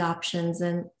easy options.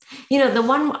 And,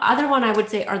 the other one I would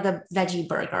say are the veggie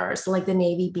burgers, like the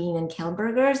navy bean and kale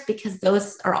burgers, because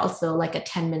those are also like a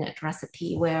 10-minute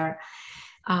recipe where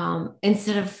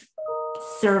instead of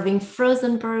serving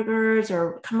frozen burgers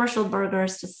or commercial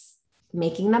burgers, just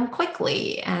making them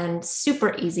quickly and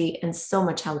super easy and so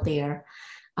much healthier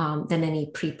than any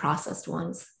pre-processed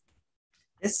ones.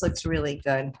 This looks really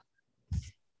good.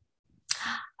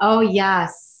 Oh,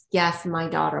 yes. Yes. My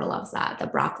daughter loves that. The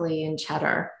broccoli and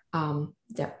cheddar.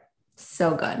 They're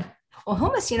so good. Well,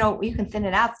 hummus, you can thin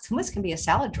it out. Hummus can be a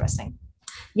salad dressing.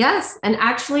 Yes. And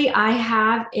actually, I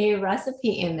have a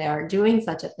recipe in there doing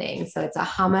such a thing. So it's a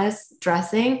hummus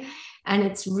dressing, and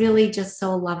it's really just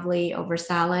so lovely over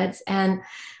salads. And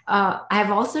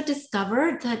I've also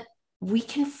discovered that we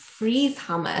can freeze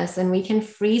hummus and we can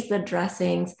freeze the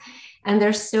dressings. And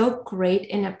they're so great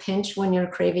in a pinch when you're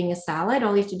craving a salad.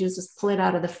 All you have to do is just pull it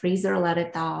out of the freezer, let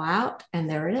it thaw out, and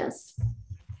there it is.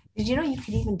 Did you know you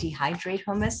can even dehydrate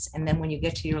hummus? And then when you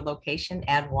get to your location,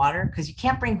 add water? Because you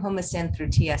can't bring hummus in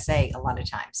through TSA a lot of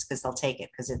times, because they'll take it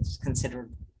because it's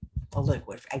considered a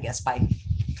liquid, I guess, by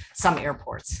some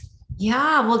airports.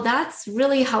 Yeah, well, that's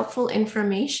really helpful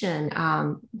information,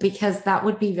 because that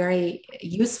would be very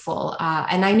useful.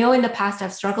 And I know in the past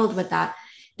I've struggled with that.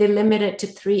 They limit it to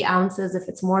 3 ounces. If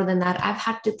it's more than that, I've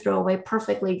had to throw away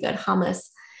perfectly good hummus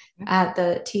at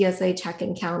the TSA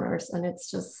check-in counters, and it's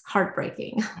just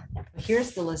heartbreaking.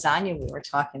 Here's the lasagna we were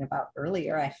talking about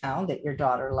earlier. I found that your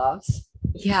daughter loves.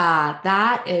 Yeah,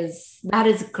 that is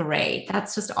great.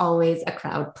 That's just always a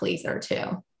crowd pleaser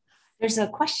too. There's a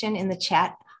question in the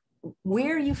chat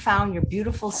where you found your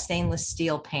beautiful stainless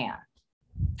steel pan.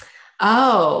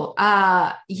 Oh,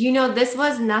 this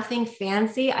was nothing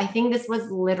fancy. I think this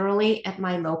was literally at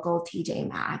my local TJ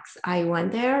Maxx. I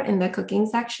went there in the cooking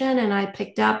section and I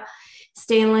picked up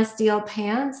stainless steel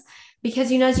pans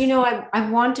because, as you know, I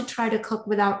want to try to cook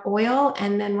without oil.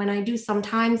 And then when I do,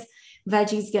 sometimes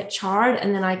veggies get charred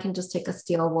and then I can just take a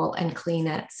steel wool and clean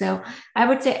it. So I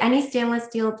would say any stainless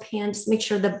steel pan, just make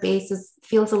sure the base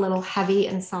feels a little heavy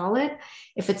and solid.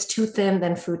 If it's too thin,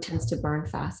 then food tends to burn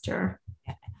faster.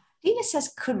 Dina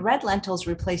says, could red lentils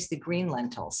replace the green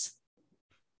lentils?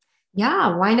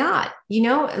 Yeah, why not?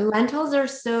 Lentils are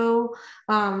so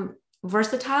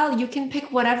versatile. You can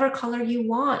pick whatever color you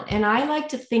want. And I like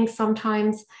to think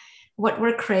sometimes what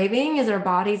we're craving is our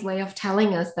body's way of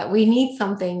telling us that we need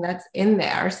something that's in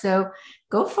there. So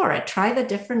go for it. Try the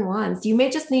different ones. You may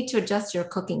just need to adjust your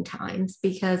cooking times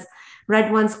because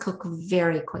red ones cook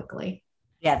very quickly.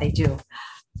 Yeah, they do.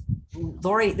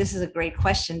 Lori, this is a great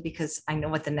question because I know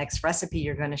what the next recipe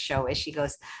you're going to show is. She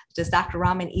goes, does Dr.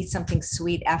 Rahman eat something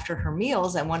sweet after her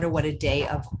meals? I wonder what a day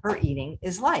of her eating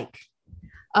is like.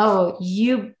 Oh,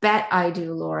 you bet I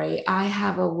do, Lori. I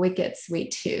have a wicked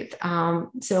sweet tooth.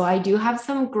 So I do have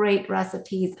some great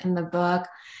recipes in the book.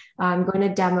 I'm going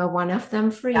to demo one of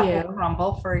them for you. Apple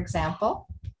crumble, for example.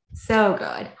 So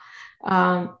good.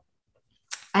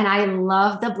 And I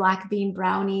love the black bean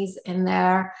brownies in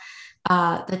there.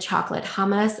 The chocolate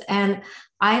hummus. And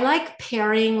I like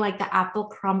pairing like the apple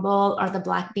crumble or the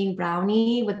black bean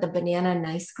brownie with the banana and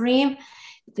ice cream.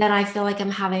 Then I feel like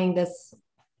I'm having this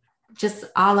just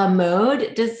a la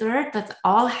mode dessert that's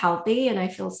all healthy and I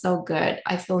feel so good.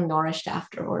 I feel nourished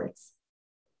afterwards.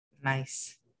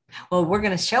 Nice. Well, we're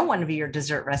going to show one of your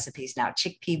dessert recipes now,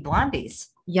 chickpea blondies.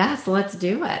 Yes, let's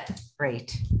do it.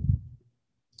 Great.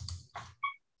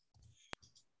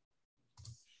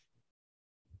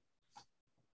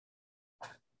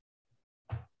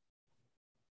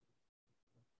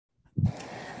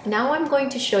 Now I'm going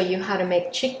to show you how to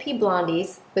make chickpea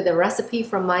blondies with a recipe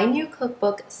from my new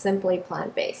cookbook, Simply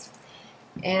Plant-Based.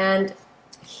 And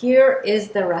here is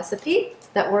the recipe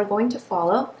that we're going to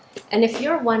follow. And if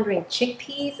you're wondering,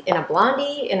 chickpeas in a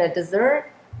blondie, in a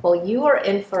dessert, well, you are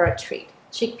in for a treat.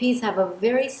 Chickpeas have a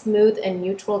very smooth and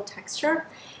neutral texture,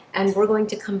 and we're going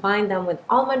to combine them with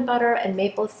almond butter and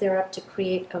maple syrup to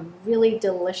create a really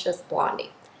delicious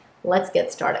blondie. Let's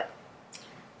get started.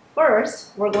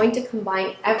 First, we're going to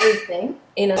combine everything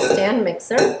in a stand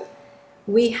mixer.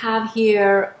 We have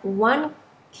here 1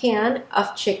 can of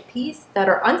chickpeas that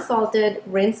are unsalted,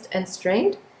 rinsed, and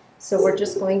strained. So we're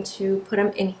just going to put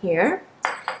them in here.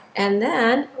 And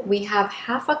then we have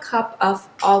 ½ a cup of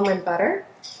almond butter.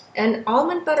 And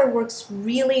almond butter works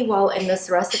really well in this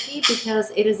recipe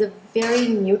because it is a very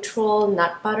neutral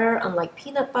nut butter, unlike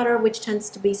peanut butter, which tends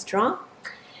to be strong.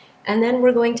 And then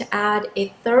we're going to add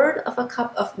 1/3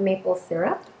 cup of maple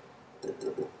syrup.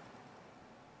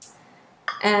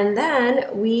 And then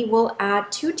we will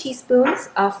add 2 teaspoons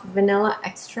of vanilla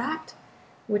extract,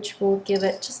 which will give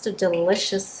it just a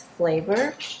delicious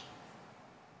flavor.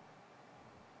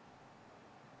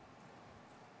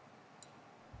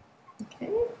 Okay.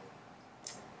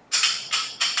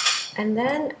 And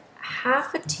then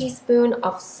 ½ a teaspoon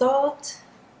of salt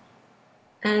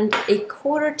and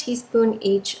 1/4 teaspoon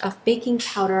each of baking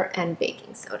powder and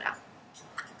baking soda.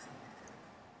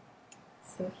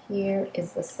 So here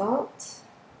is the salt.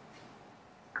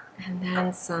 And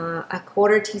then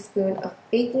 1/4 teaspoon of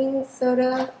baking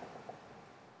soda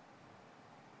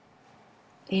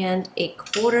and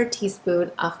 1/4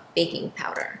 teaspoon of baking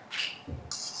powder.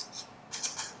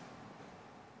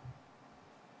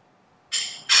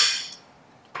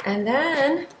 And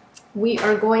then we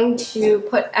are going to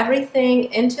put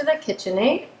everything into the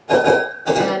KitchenAid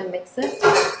and mix it.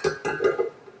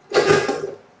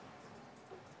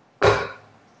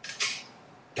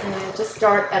 And just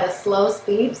start at a slow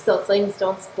speed so things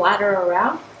don't splatter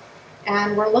around.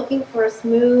 And we're looking for a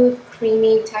smooth,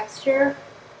 creamy texture.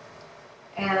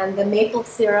 And the maple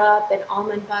syrup and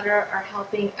almond butter are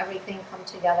helping everything come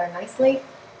together nicely.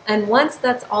 And once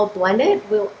that's all blended,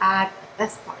 we'll add the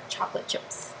best part, chocolate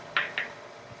chips.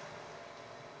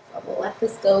 So we'll let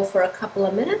this go for a couple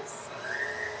of minutes.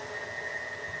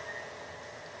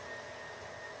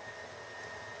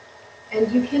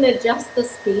 And you can adjust the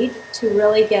speed to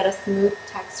really get a smooth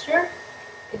texture.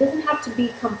 It doesn't have to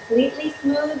be completely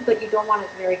smooth, but you don't want it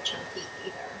very chunky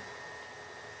either.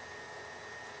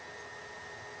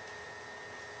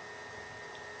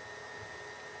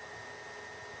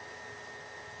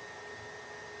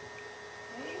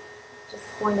 Just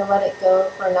going to let it go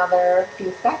for another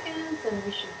few seconds and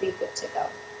we should be good to go.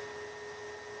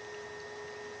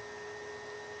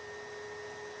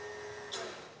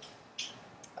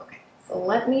 Okay, so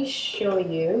let me show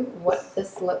you what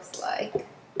this looks like.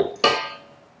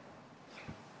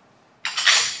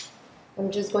 I'm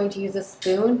just going to use a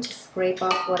spoon to scrape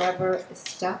off whatever is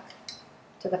stuck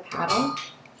to the paddle.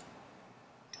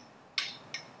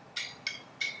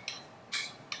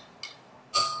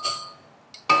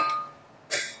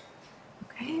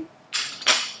 Okay,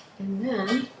 and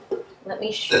then let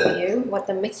me show you what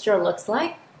the mixture looks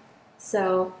like.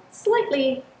 So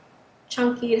slightly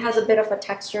chunky, it has a bit of a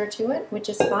texture to it, which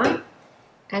is fine.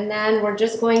 And then we're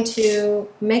just going to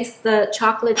mix the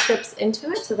chocolate chips into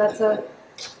it. So that's a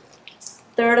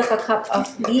third of a cup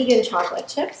of vegan chocolate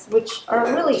chips, which are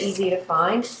really easy to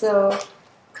find. So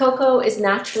cocoa is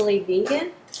naturally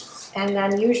vegan, and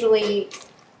then usually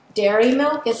dairy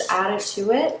milk is added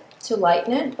to it to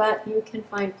lighten it, but you can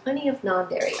find plenty of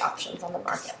non-dairy options on the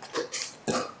market.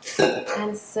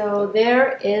 And so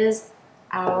there is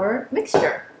our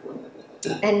mixture.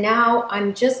 And now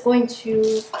I'm just going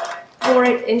to pour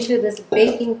it into this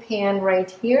baking pan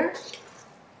right here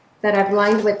that I've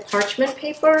lined with parchment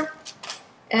paper.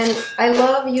 And I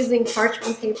love using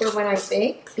parchment paper when I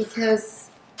bake because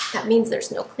that means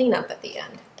there's no cleanup at the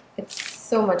end. It's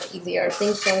so much easier.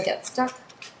 Things don't get stuck.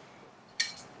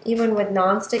 Even with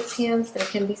non-stick pans, there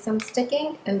can be some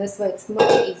sticking, and this way it's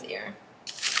much easier.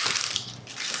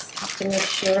 Just have to make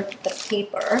sure the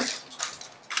paper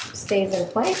stays in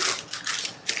place.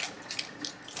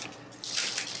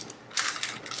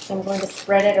 So I'm going to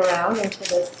spread it around into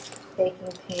this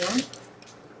baking pan.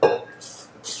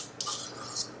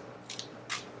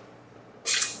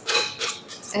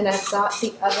 And I've got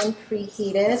the oven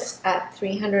preheated at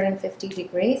 350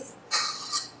 degrees.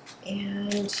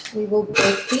 And we will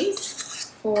bake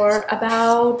these for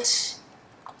about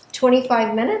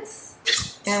 25 minutes.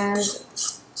 And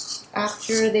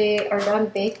after they are done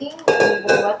baking, we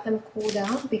will let them cool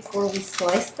down before we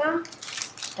slice them.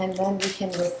 And then we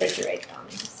can refrigerate them.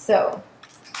 So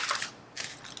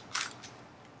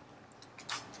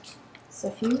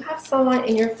if you have someone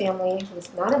in your family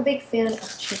who's not a big fan of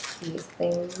chickpeas,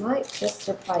 they might just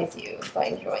surprise you by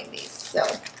enjoying these. So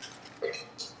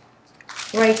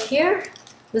right here,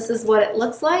 this is what it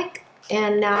looks like.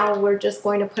 And now we're just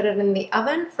going to put it in the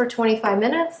oven for 25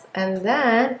 minutes, and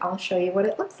then I'll show you what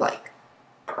it looks like.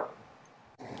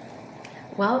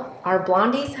 Well, our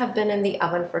blondies have been in the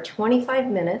oven for 25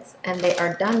 minutes and they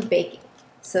are done baking.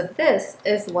 So this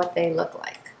is what they look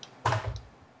like.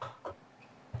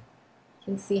 You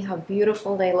can see how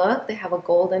beautiful they look. They have a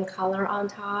golden color on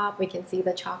top. We can see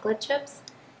the chocolate chips.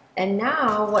 And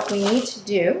now what we need to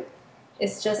do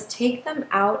is just take them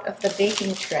out of the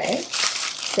baking tray.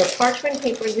 So parchment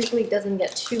paper usually doesn't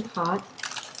get too hot,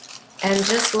 and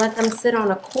just let them sit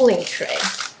on a cooling tray.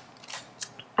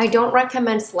 I don't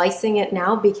recommend slicing it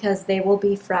now because they will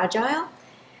be fragile.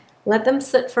 Let them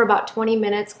sit for about 20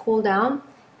 minutes, cool down,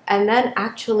 and then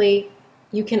actually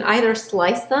you can either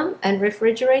slice them and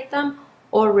refrigerate them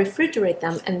or refrigerate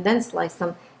them and then slice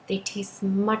them. They taste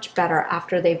much better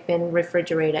after they've been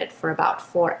refrigerated for about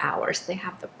 4 hours. They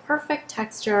have the perfect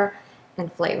texture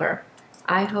and flavor.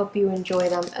 I hope you enjoy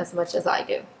them as much as I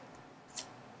do.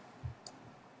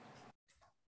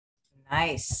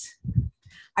 Nice.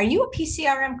 Are you a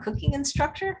PCRM cooking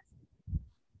instructor?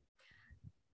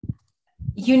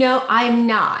 You know, I'm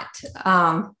not.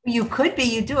 You could be.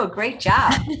 You do a great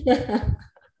job.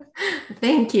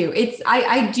 Thank you.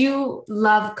 I do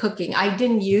love cooking. I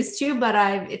didn't used to, but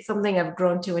it's something I've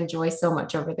grown to enjoy so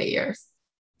much over the years.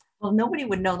 Well, nobody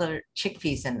would know there are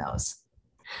chickpeas in those.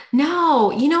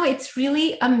 No, you know, it's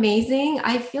really amazing.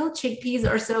 I feel chickpeas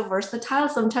are so versatile.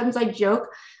 Sometimes I joke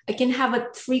I can have a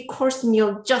 3-course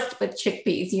meal just with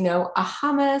chickpeas, you know, a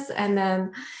hummus and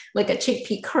then like a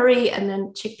chickpea curry and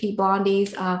then chickpea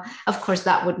blondies. Of course,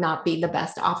 that would not be the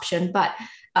best option, but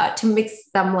to mix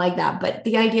them like that. But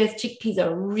the idea is chickpeas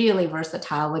are really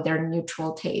versatile with their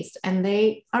neutral taste, and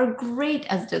they are great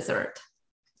as dessert.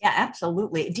 Yeah,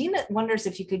 absolutely. Dina wonders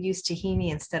if you could use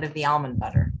tahini instead of the almond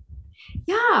butter.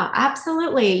 Yeah,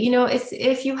 absolutely. You know,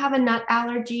 if you have a nut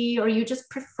allergy or you just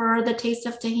prefer the taste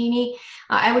of tahini,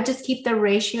 I would just keep the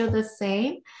ratio the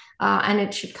same, and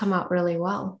it should come out really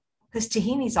well. Because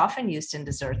tahini is often used in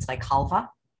desserts like halva,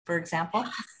 for example.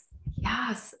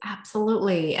 Yes,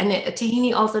 absolutely. And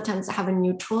tahini also tends to have a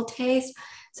neutral taste,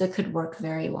 so it could work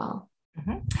very well.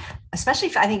 Mm-hmm. Especially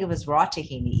if I think it was raw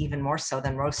tahini, even more so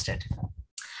than roasted.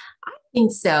 I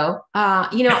think so.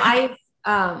 You know,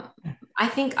 I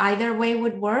think either way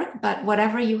would work, but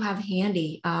whatever you have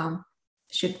handy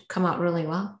should come out really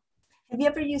well. Have you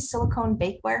ever used silicone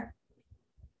bakeware?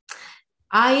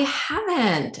 I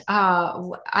haven't.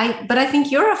 But I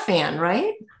think you're a fan,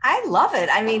 right? I love it.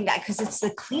 I mean, because it's the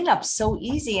cleanup so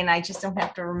easy, and I just don't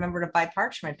have to remember to buy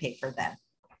parchment paper then.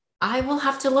 I will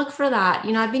have to look for that.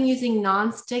 I've been using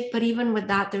nonstick, but even with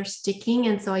that, they're sticking.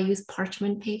 And so I use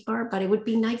parchment paper, but it would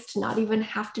be nice to not even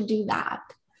have to do that.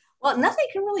 Well, nothing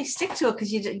can really stick to it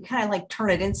because you kind of like turn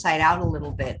it inside out a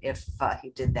little bit if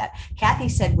you did that. Kathy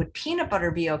said, would peanut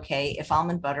butter be okay if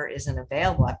almond butter isn't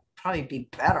available? It'd probably be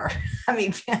better. I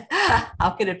mean,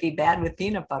 how could it be bad with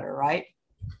peanut butter, right?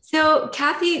 So,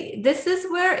 Kathy, this is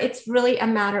where it's really a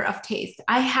matter of taste.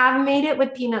 I have made it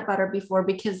with peanut butter before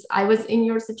because I was in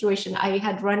your situation. I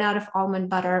had run out of almond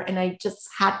butter and I just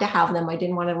had to have them. I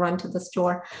didn't want to run to the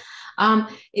store.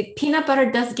 Peanut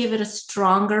butter does give it a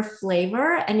stronger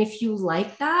flavor. And if you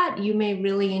like that, you may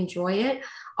really enjoy it.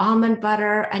 Almond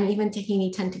butter and even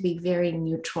tahini tend to be very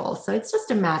neutral. So it's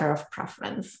just a matter of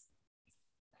preference.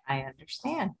 I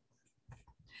understand.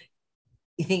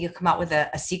 You think you'll come out with a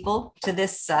sequel to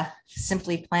this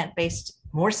simply plant-based,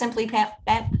 more simply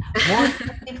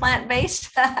plant-based?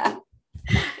 I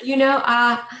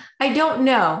don't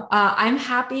know. I'm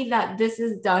happy that this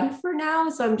is done for now.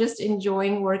 So I'm just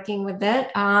enjoying working with it.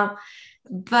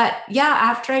 But yeah,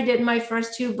 after I did my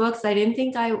first two books, I didn't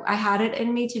think I had it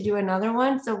in me to do another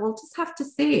one. So we'll just have to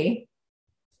see.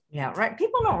 Yeah, right.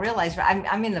 People don't realize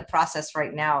I'm in the process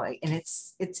right now, and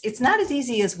it's not as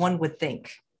easy as one would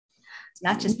think. It's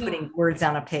not just putting words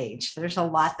on a page. There's a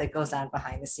lot that goes on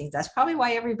behind the scenes. That's probably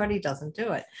why everybody doesn't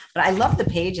do it. But I love the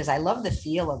pages. I love the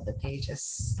feel of the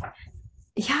pages.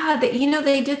 Yeah,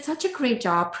 they did such a great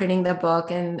job printing the book,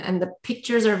 and the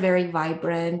pictures are very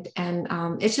vibrant, and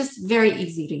it's just very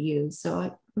easy to use.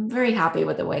 So I'm very happy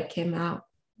with the way it came out.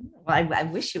 Well, I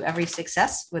wish you every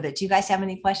success with it. Do you guys have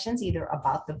any questions either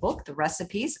about the book, the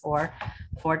recipes, or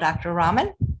for Dr.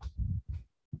 Rahman?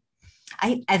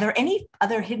 Are there any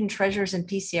other hidden treasures in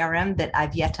PCRM that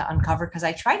I've yet to uncover? Because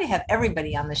I try to have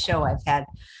everybody on the show. I've had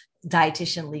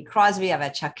dietitian Lee Crosby, I've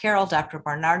had Chuck Carroll, Dr.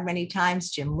 Barnard many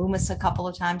times, Jim Loomis a couple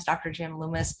of times, Dr. Jim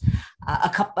Loomis,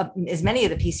 as many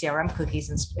of the PCRM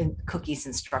cookies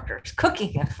instructors,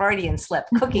 cooking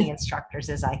instructors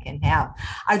as I can have.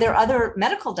 Are there other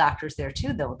medical doctors there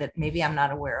too, though, that maybe I'm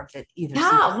not aware of that either?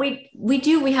 Yeah, we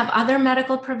do. We have other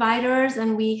medical providers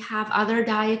and we have other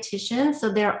dietitians.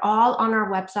 So they're all on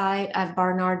our website at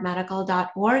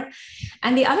barnardmedical.org.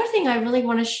 And the other thing I really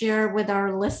want to share with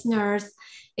our listeners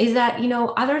is that,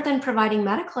 other than providing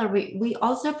medical, we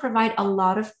also provide a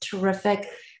lot of terrific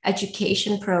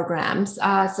education programs.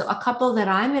 So a couple that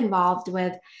I'm involved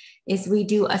with is we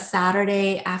do a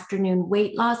Saturday afternoon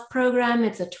weight loss program.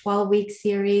 It's a 12-week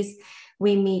series.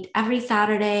 We meet every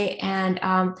Saturday, and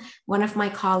one of my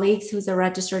colleagues who's a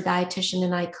registered dietitian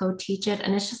and I co-teach it.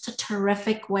 And it's just a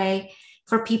terrific way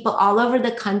for people all over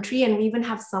the country, and we even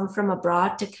have some from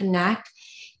abroad, to connect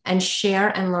and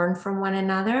share and learn from one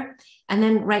another. And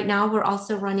then right now we're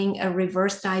also running a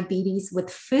reverse diabetes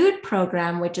with food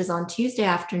program, which is on Tuesday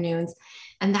afternoons.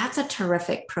 And that's a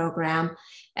terrific program.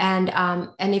 And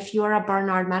if you're a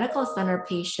Barnard Medical Center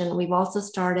patient, we've also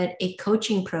started a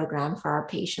coaching program for our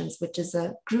patients, which is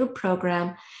a group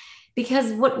program.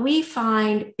 Because what we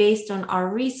find based on our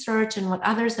research and what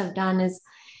others have done is,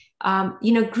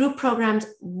 group programs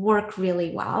work really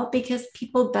well because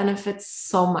people benefit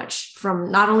so much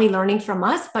from not only learning from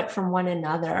us, but from one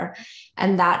another.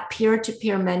 And that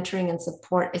peer-to-peer mentoring and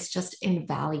support is just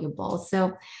invaluable.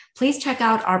 So please check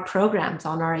out our programs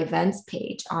on our events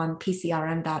page on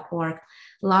pcrm.org.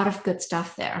 A lot of good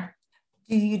stuff there.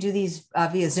 Do you do these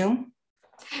via Zoom?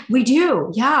 We do.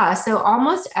 Yeah. So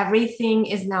almost everything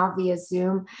is now via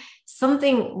Zoom.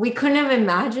 Something we couldn't have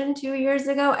imagined 2 years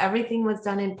ago. Everything was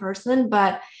done in person,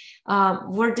 but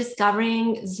we're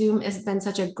discovering Zoom has been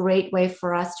such a great way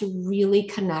for us to really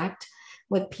connect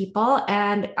with people.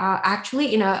 And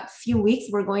actually, in a few weeks,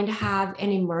 we're going to have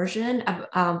an immersion,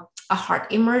 a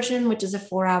heart immersion, which is a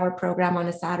 4-hour program on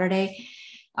a Saturday,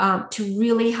 to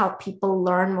really help people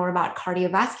learn more about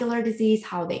cardiovascular disease,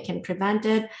 how they can prevent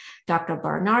it. Dr.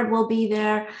 Barnard will be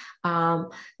there.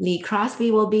 Lee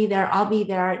Crosby will be there. I'll be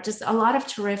there. Just a lot of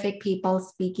terrific people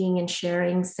speaking and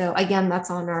sharing. So again, that's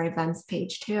on our events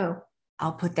page too.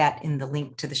 I'll put that in the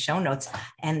link to the show notes.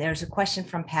 And there's a question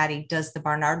from Patty. Does the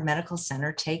Barnard Medical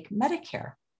Center take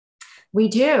Medicare? We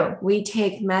do. We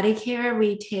take Medicare.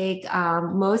 We take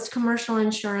most commercial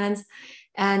insurance.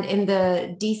 And in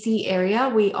the DC area,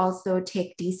 we also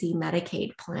take DC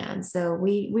Medicaid plans. So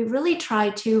we really try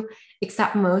to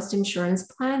accept most insurance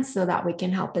plans so that we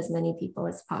can help as many people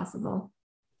as possible.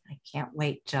 I can't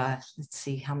wait. Let's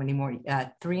see how many more,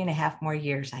 3.5 more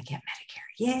years I get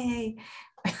Medicare. Yay.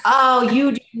 Oh,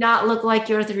 you do not look like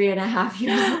you're 3.5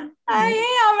 years old. I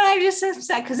am. And I just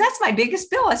upset because that's my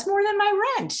biggest bill. It's more than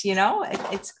my rent.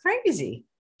 It's crazy.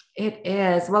 It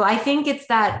is. Well, I think it's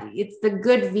the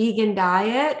good vegan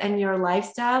diet and your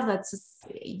lifestyle. That's just,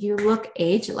 you look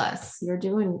ageless. You're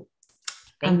doing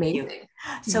amazing. Thank you.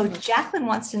 So Jacqueline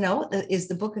wants to know, is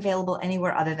the book available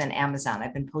anywhere other than Amazon?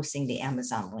 I've been posting the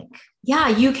Amazon link. Yeah,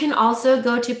 you can also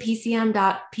go to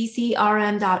pcrm.org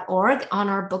on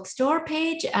our bookstore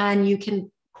page, and you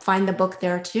can find the book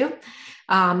there too.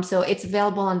 So it's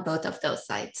available on both of those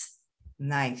sites.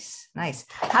 Nice.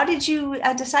 How did you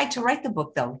decide to write the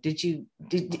book though? Did you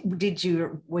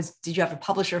have a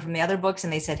publisher from the other books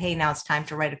and they said, hey, now it's time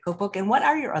to write a cookbook? And what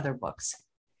are your other books?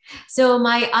 So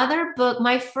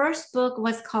my first book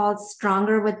was called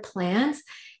Stronger with Plants.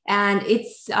 And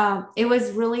it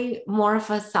was really more of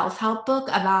a self-help book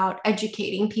about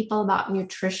educating people about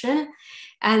nutrition.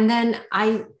 And then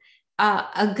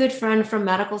a good friend from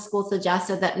medical school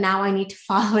suggested that now I need to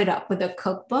follow it up with a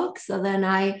cookbook. So then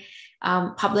I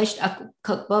published a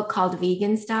cookbook called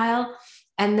Vegan Style.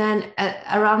 And then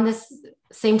around this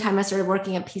same time I started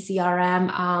working at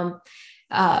PCRM,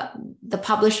 the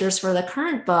publishers for the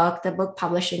current book, the book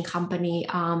publishing company,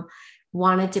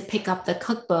 wanted to pick up the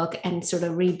cookbook and sort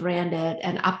of rebrand it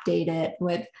and update it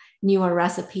with newer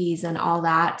recipes and all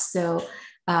that. So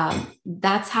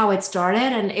that's how it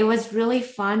started. And it was really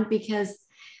fun because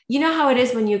you know how it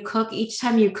is when you cook, each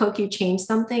time you cook, you change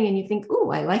something and you think,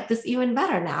 oh, I like this even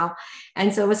better now.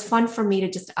 And so it was fun for me to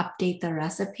just update the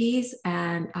recipes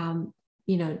and,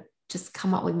 just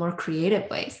come up with more creative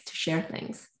ways to share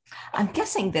things. I'm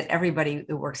guessing that everybody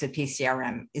who works at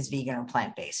PCRM is vegan or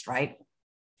plant-based, right?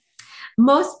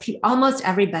 Almost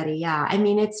everybody. Yeah. I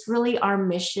mean, it's really our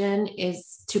mission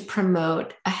is to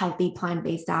promote a healthy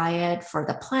plant-based diet for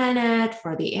the planet,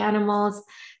 for the animals,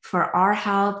 for our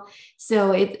health.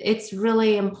 So it's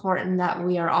really important that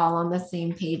we are all on the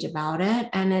same page about it.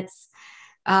 And it's,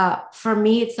 for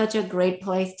me, it's such a great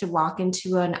place to walk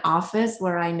into an office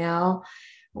where I know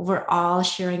we're all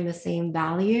sharing the same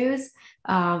values.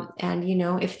 And,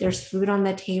 if there's food on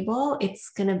the table, it's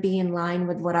going to be in line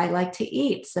with what I like to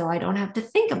eat. So I don't have to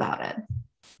think about it.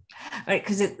 Right.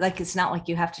 Because it's not like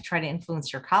you have to try to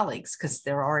influence your colleagues because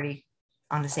they're already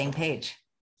on the same page.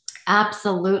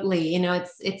 Absolutely.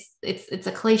 It's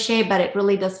a cliche, but it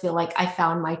really does feel like I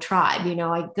found my tribe.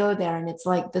 I go there and it's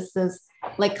like, this is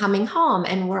like coming home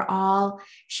and we're all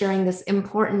sharing this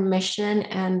important mission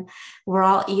and we're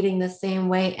all eating the same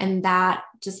way. And that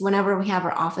just whenever we have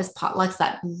our office potlucks,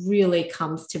 that really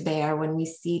comes to bear when we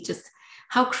see just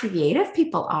how creative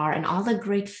people are and all the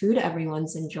great food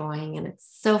everyone's enjoying. And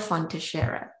it's so fun to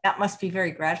share it. That must be very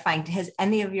gratifying. Has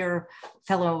any of your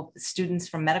fellow students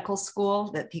from medical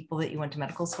school, that people that you went to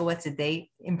medical school with, did they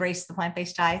embrace the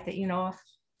plant-based diet that you know of?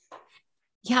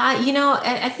 Yeah,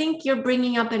 I think you're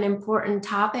bringing up an important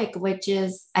topic, which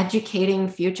is educating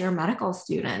future medical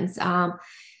students.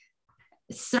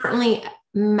 Certainly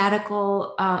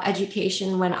medical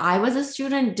education when I was a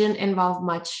student didn't involve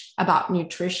much about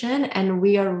nutrition, and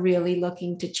we are really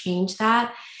looking to change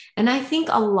that. And I think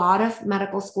a lot of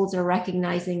medical schools are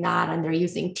recognizing that, and they're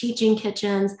using teaching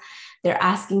kitchens. They're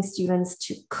asking students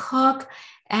to cook,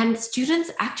 and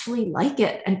students actually like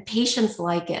it, and patients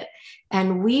like it.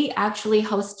 And we actually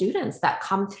host students that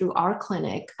come through our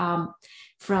clinic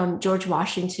from George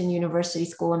Washington University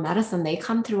School of Medicine. They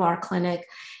come through our clinic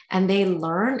and they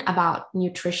learn about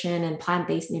nutrition and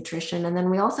plant-based nutrition. And then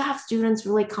we also have students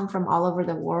really come from all over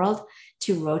the world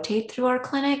to rotate through our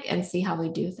clinic and see how we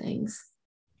do things.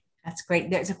 That's great.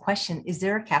 There's a question. Is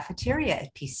there a cafeteria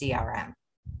at PCRM?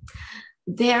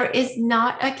 There is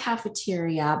not a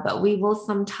cafeteria, but we will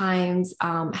sometimes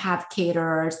have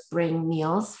caterers bring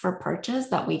meals for purchase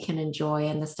that we can enjoy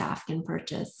and the staff can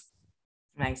purchase.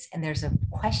 Nice. And there's a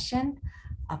question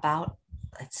about,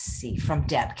 let's see, from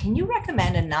Deb. Can you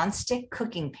recommend a nonstick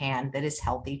cooking pan that is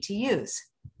healthy to use?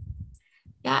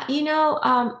 Yeah,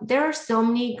 there are so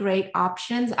many great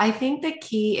options. I think the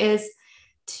key is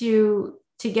to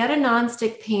get a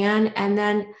nonstick pan and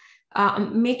then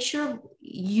make sure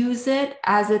use it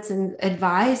as it's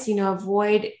advised,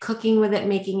 avoid cooking with it,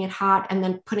 making it hot, and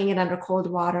then putting it under cold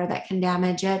water that can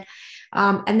damage it.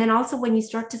 And then also when you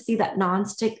start to see that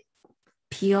nonstick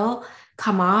peel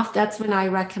come off, that's when I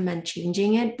recommend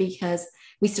changing it, because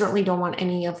we certainly don't want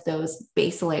any of those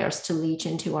base layers to leach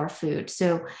into our food.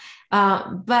 So,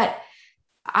 but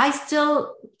I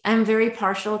still am very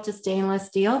partial to stainless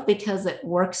steel because it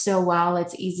works so well.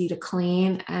 It's easy to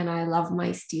clean and I love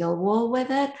my steel wool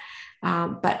with it.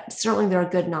 But certainly there are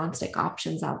good nonstick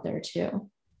options out there too.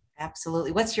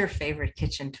 Absolutely. What's your favorite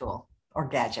kitchen tool or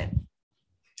gadget?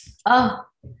 Oh,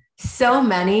 so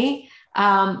many.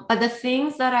 But the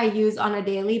things that I use on a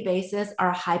daily basis are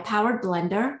a high-powered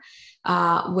blender,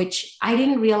 which I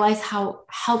didn't realize how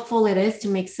helpful it is to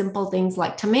make simple things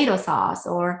like tomato sauce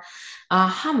or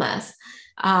hummus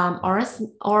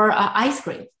or ice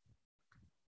cream.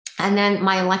 And then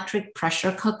my electric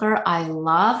pressure cooker, I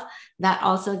love. That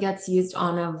also gets used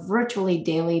on a virtually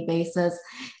daily basis.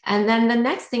 And then the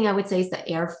next thing I would say is the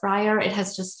air fryer. It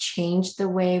has just changed the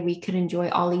way we could enjoy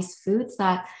all these foods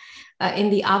that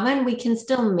in the oven, we can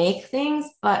still make things,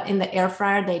 but in the air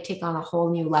fryer, they take on a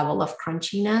whole new level of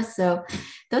crunchiness. So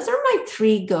those are my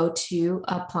three go-to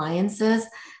appliances.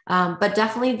 But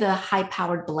definitely the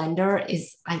high-powered blender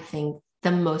is, I think,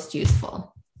 the most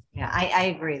useful. Yeah, I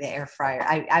agree. The air fryer,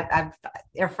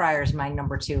 air fryer is my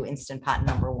number two, Instant Pot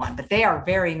number one, but they are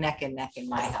very neck and neck in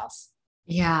my house.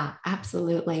 Yeah,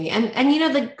 absolutely. And you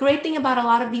know, the great thing about a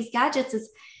lot of these gadgets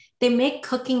is they make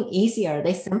cooking easier.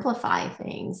 They simplify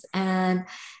things. And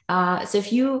so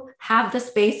if you have the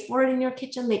space for it in your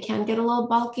kitchen, they can get a little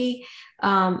bulky.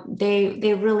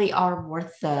 They really are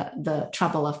worth the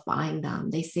trouble of buying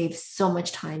them. They save so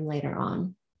much time later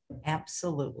on.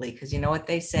 Absolutely. Because you know what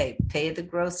they say, pay the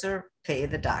grocer, pay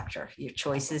the doctor. Your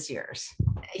choice is yours.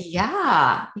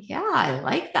 Yeah, I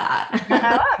like that.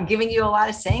 I'm giving you a lot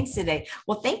of sayings today.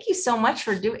 Well, thank you so much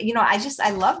for doing,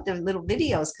 I love the little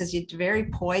videos because you're very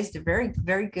poised, a very,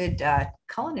 very good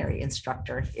culinary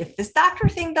instructor. If this doctor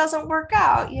thing doesn't work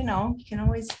out, you can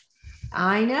always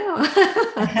I know.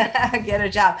 get a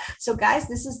job. So guys,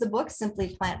 this is the book,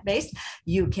 Simply Plant-Based.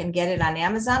 You can get it on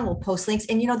Amazon. We'll post links.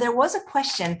 And there was a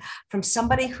question from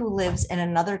somebody who lives in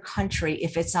another country.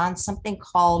 If it's on something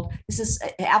called,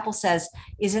 Apple says,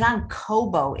 is it on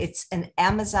Kobo? It's an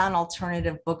Amazon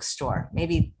alternative bookstore.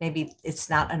 Maybe it's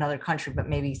not another country, but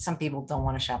maybe some people don't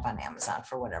want to shop on Amazon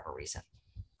for whatever reason.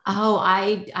 Oh,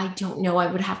 I don't know. I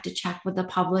would have to check with the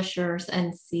publishers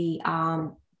and see.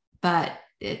 But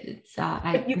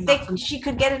you think she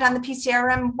could get it on the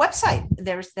PCRM website?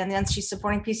 Then she's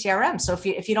supporting PCRM. So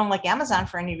if you don't like Amazon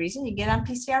for any reason, you get on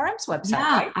PCRM's website.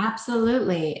 Yeah, right?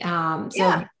 Absolutely.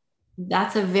 So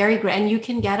that's a very great, and you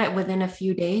can get it within a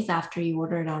few days after you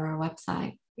order it on our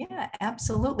website. Yeah,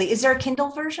 absolutely. Is there a Kindle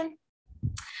version?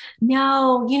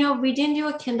 No, we didn't do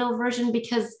a Kindle version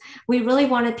because we really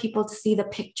wanted people to see the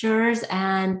pictures.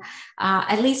 And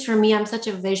at least for me, I'm such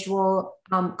a visual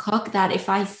cook that if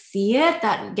I see it,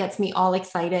 that gets me all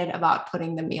excited about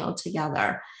putting the meal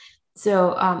together.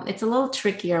 So it's a little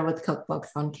trickier with cookbooks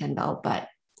on Kindle, but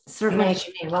certainly.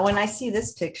 Well, when I see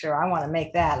this picture, I want to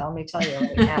make that. Let me tell you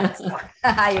right now. So,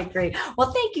 I agree.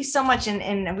 Well, thank you so much.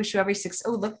 And I wish you every success.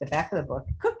 Oh, look, the back of the book.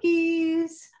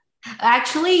 Cookies.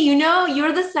 Actually,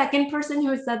 you're the second person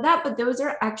who said that, but those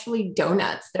are actually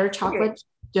donuts. They're chocolate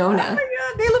donuts. Oh my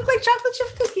God, they look like chocolate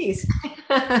chip cookies.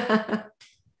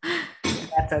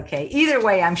 That's okay. Either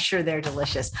way, I'm sure they're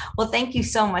delicious. Well, thank you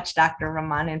so much, Dr.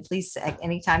 Rahman. And please,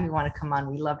 anytime you want to come on,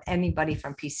 we love anybody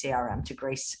from PCRM to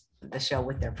grace the show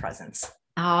with their presence.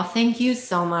 Oh, thank you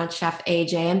so much, Chef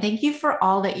AJ. And thank you for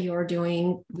all that you're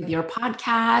doing with your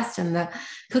podcast and the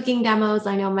cooking demos.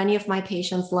 I know many of my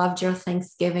patients loved your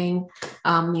Thanksgiving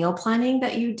meal planning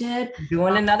that you did.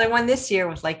 Doing another one this year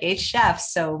with like 8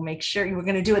 chefs. So make sure we're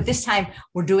going to do it this time.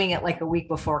 We're doing it like a week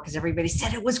before because everybody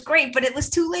said it was great, but it was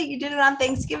too late. You did it on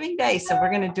Thanksgiving Day. So we're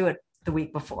going to do it the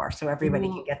week before so everybody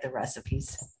can get the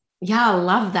recipes. Yeah, I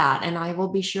love that. And I will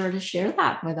be sure to share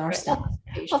that with our staff.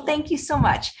 Well, thank you so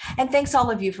much. And thanks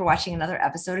all of you for watching another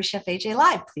episode of Chef AJ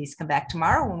Live. Please come back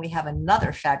tomorrow when we have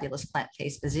another fabulous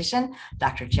plant-based physician,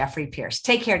 Dr. Jeffrey Pierce.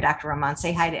 Take care, Dr. Rahman.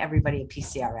 Say hi to everybody at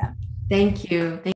PCRM. Thank you.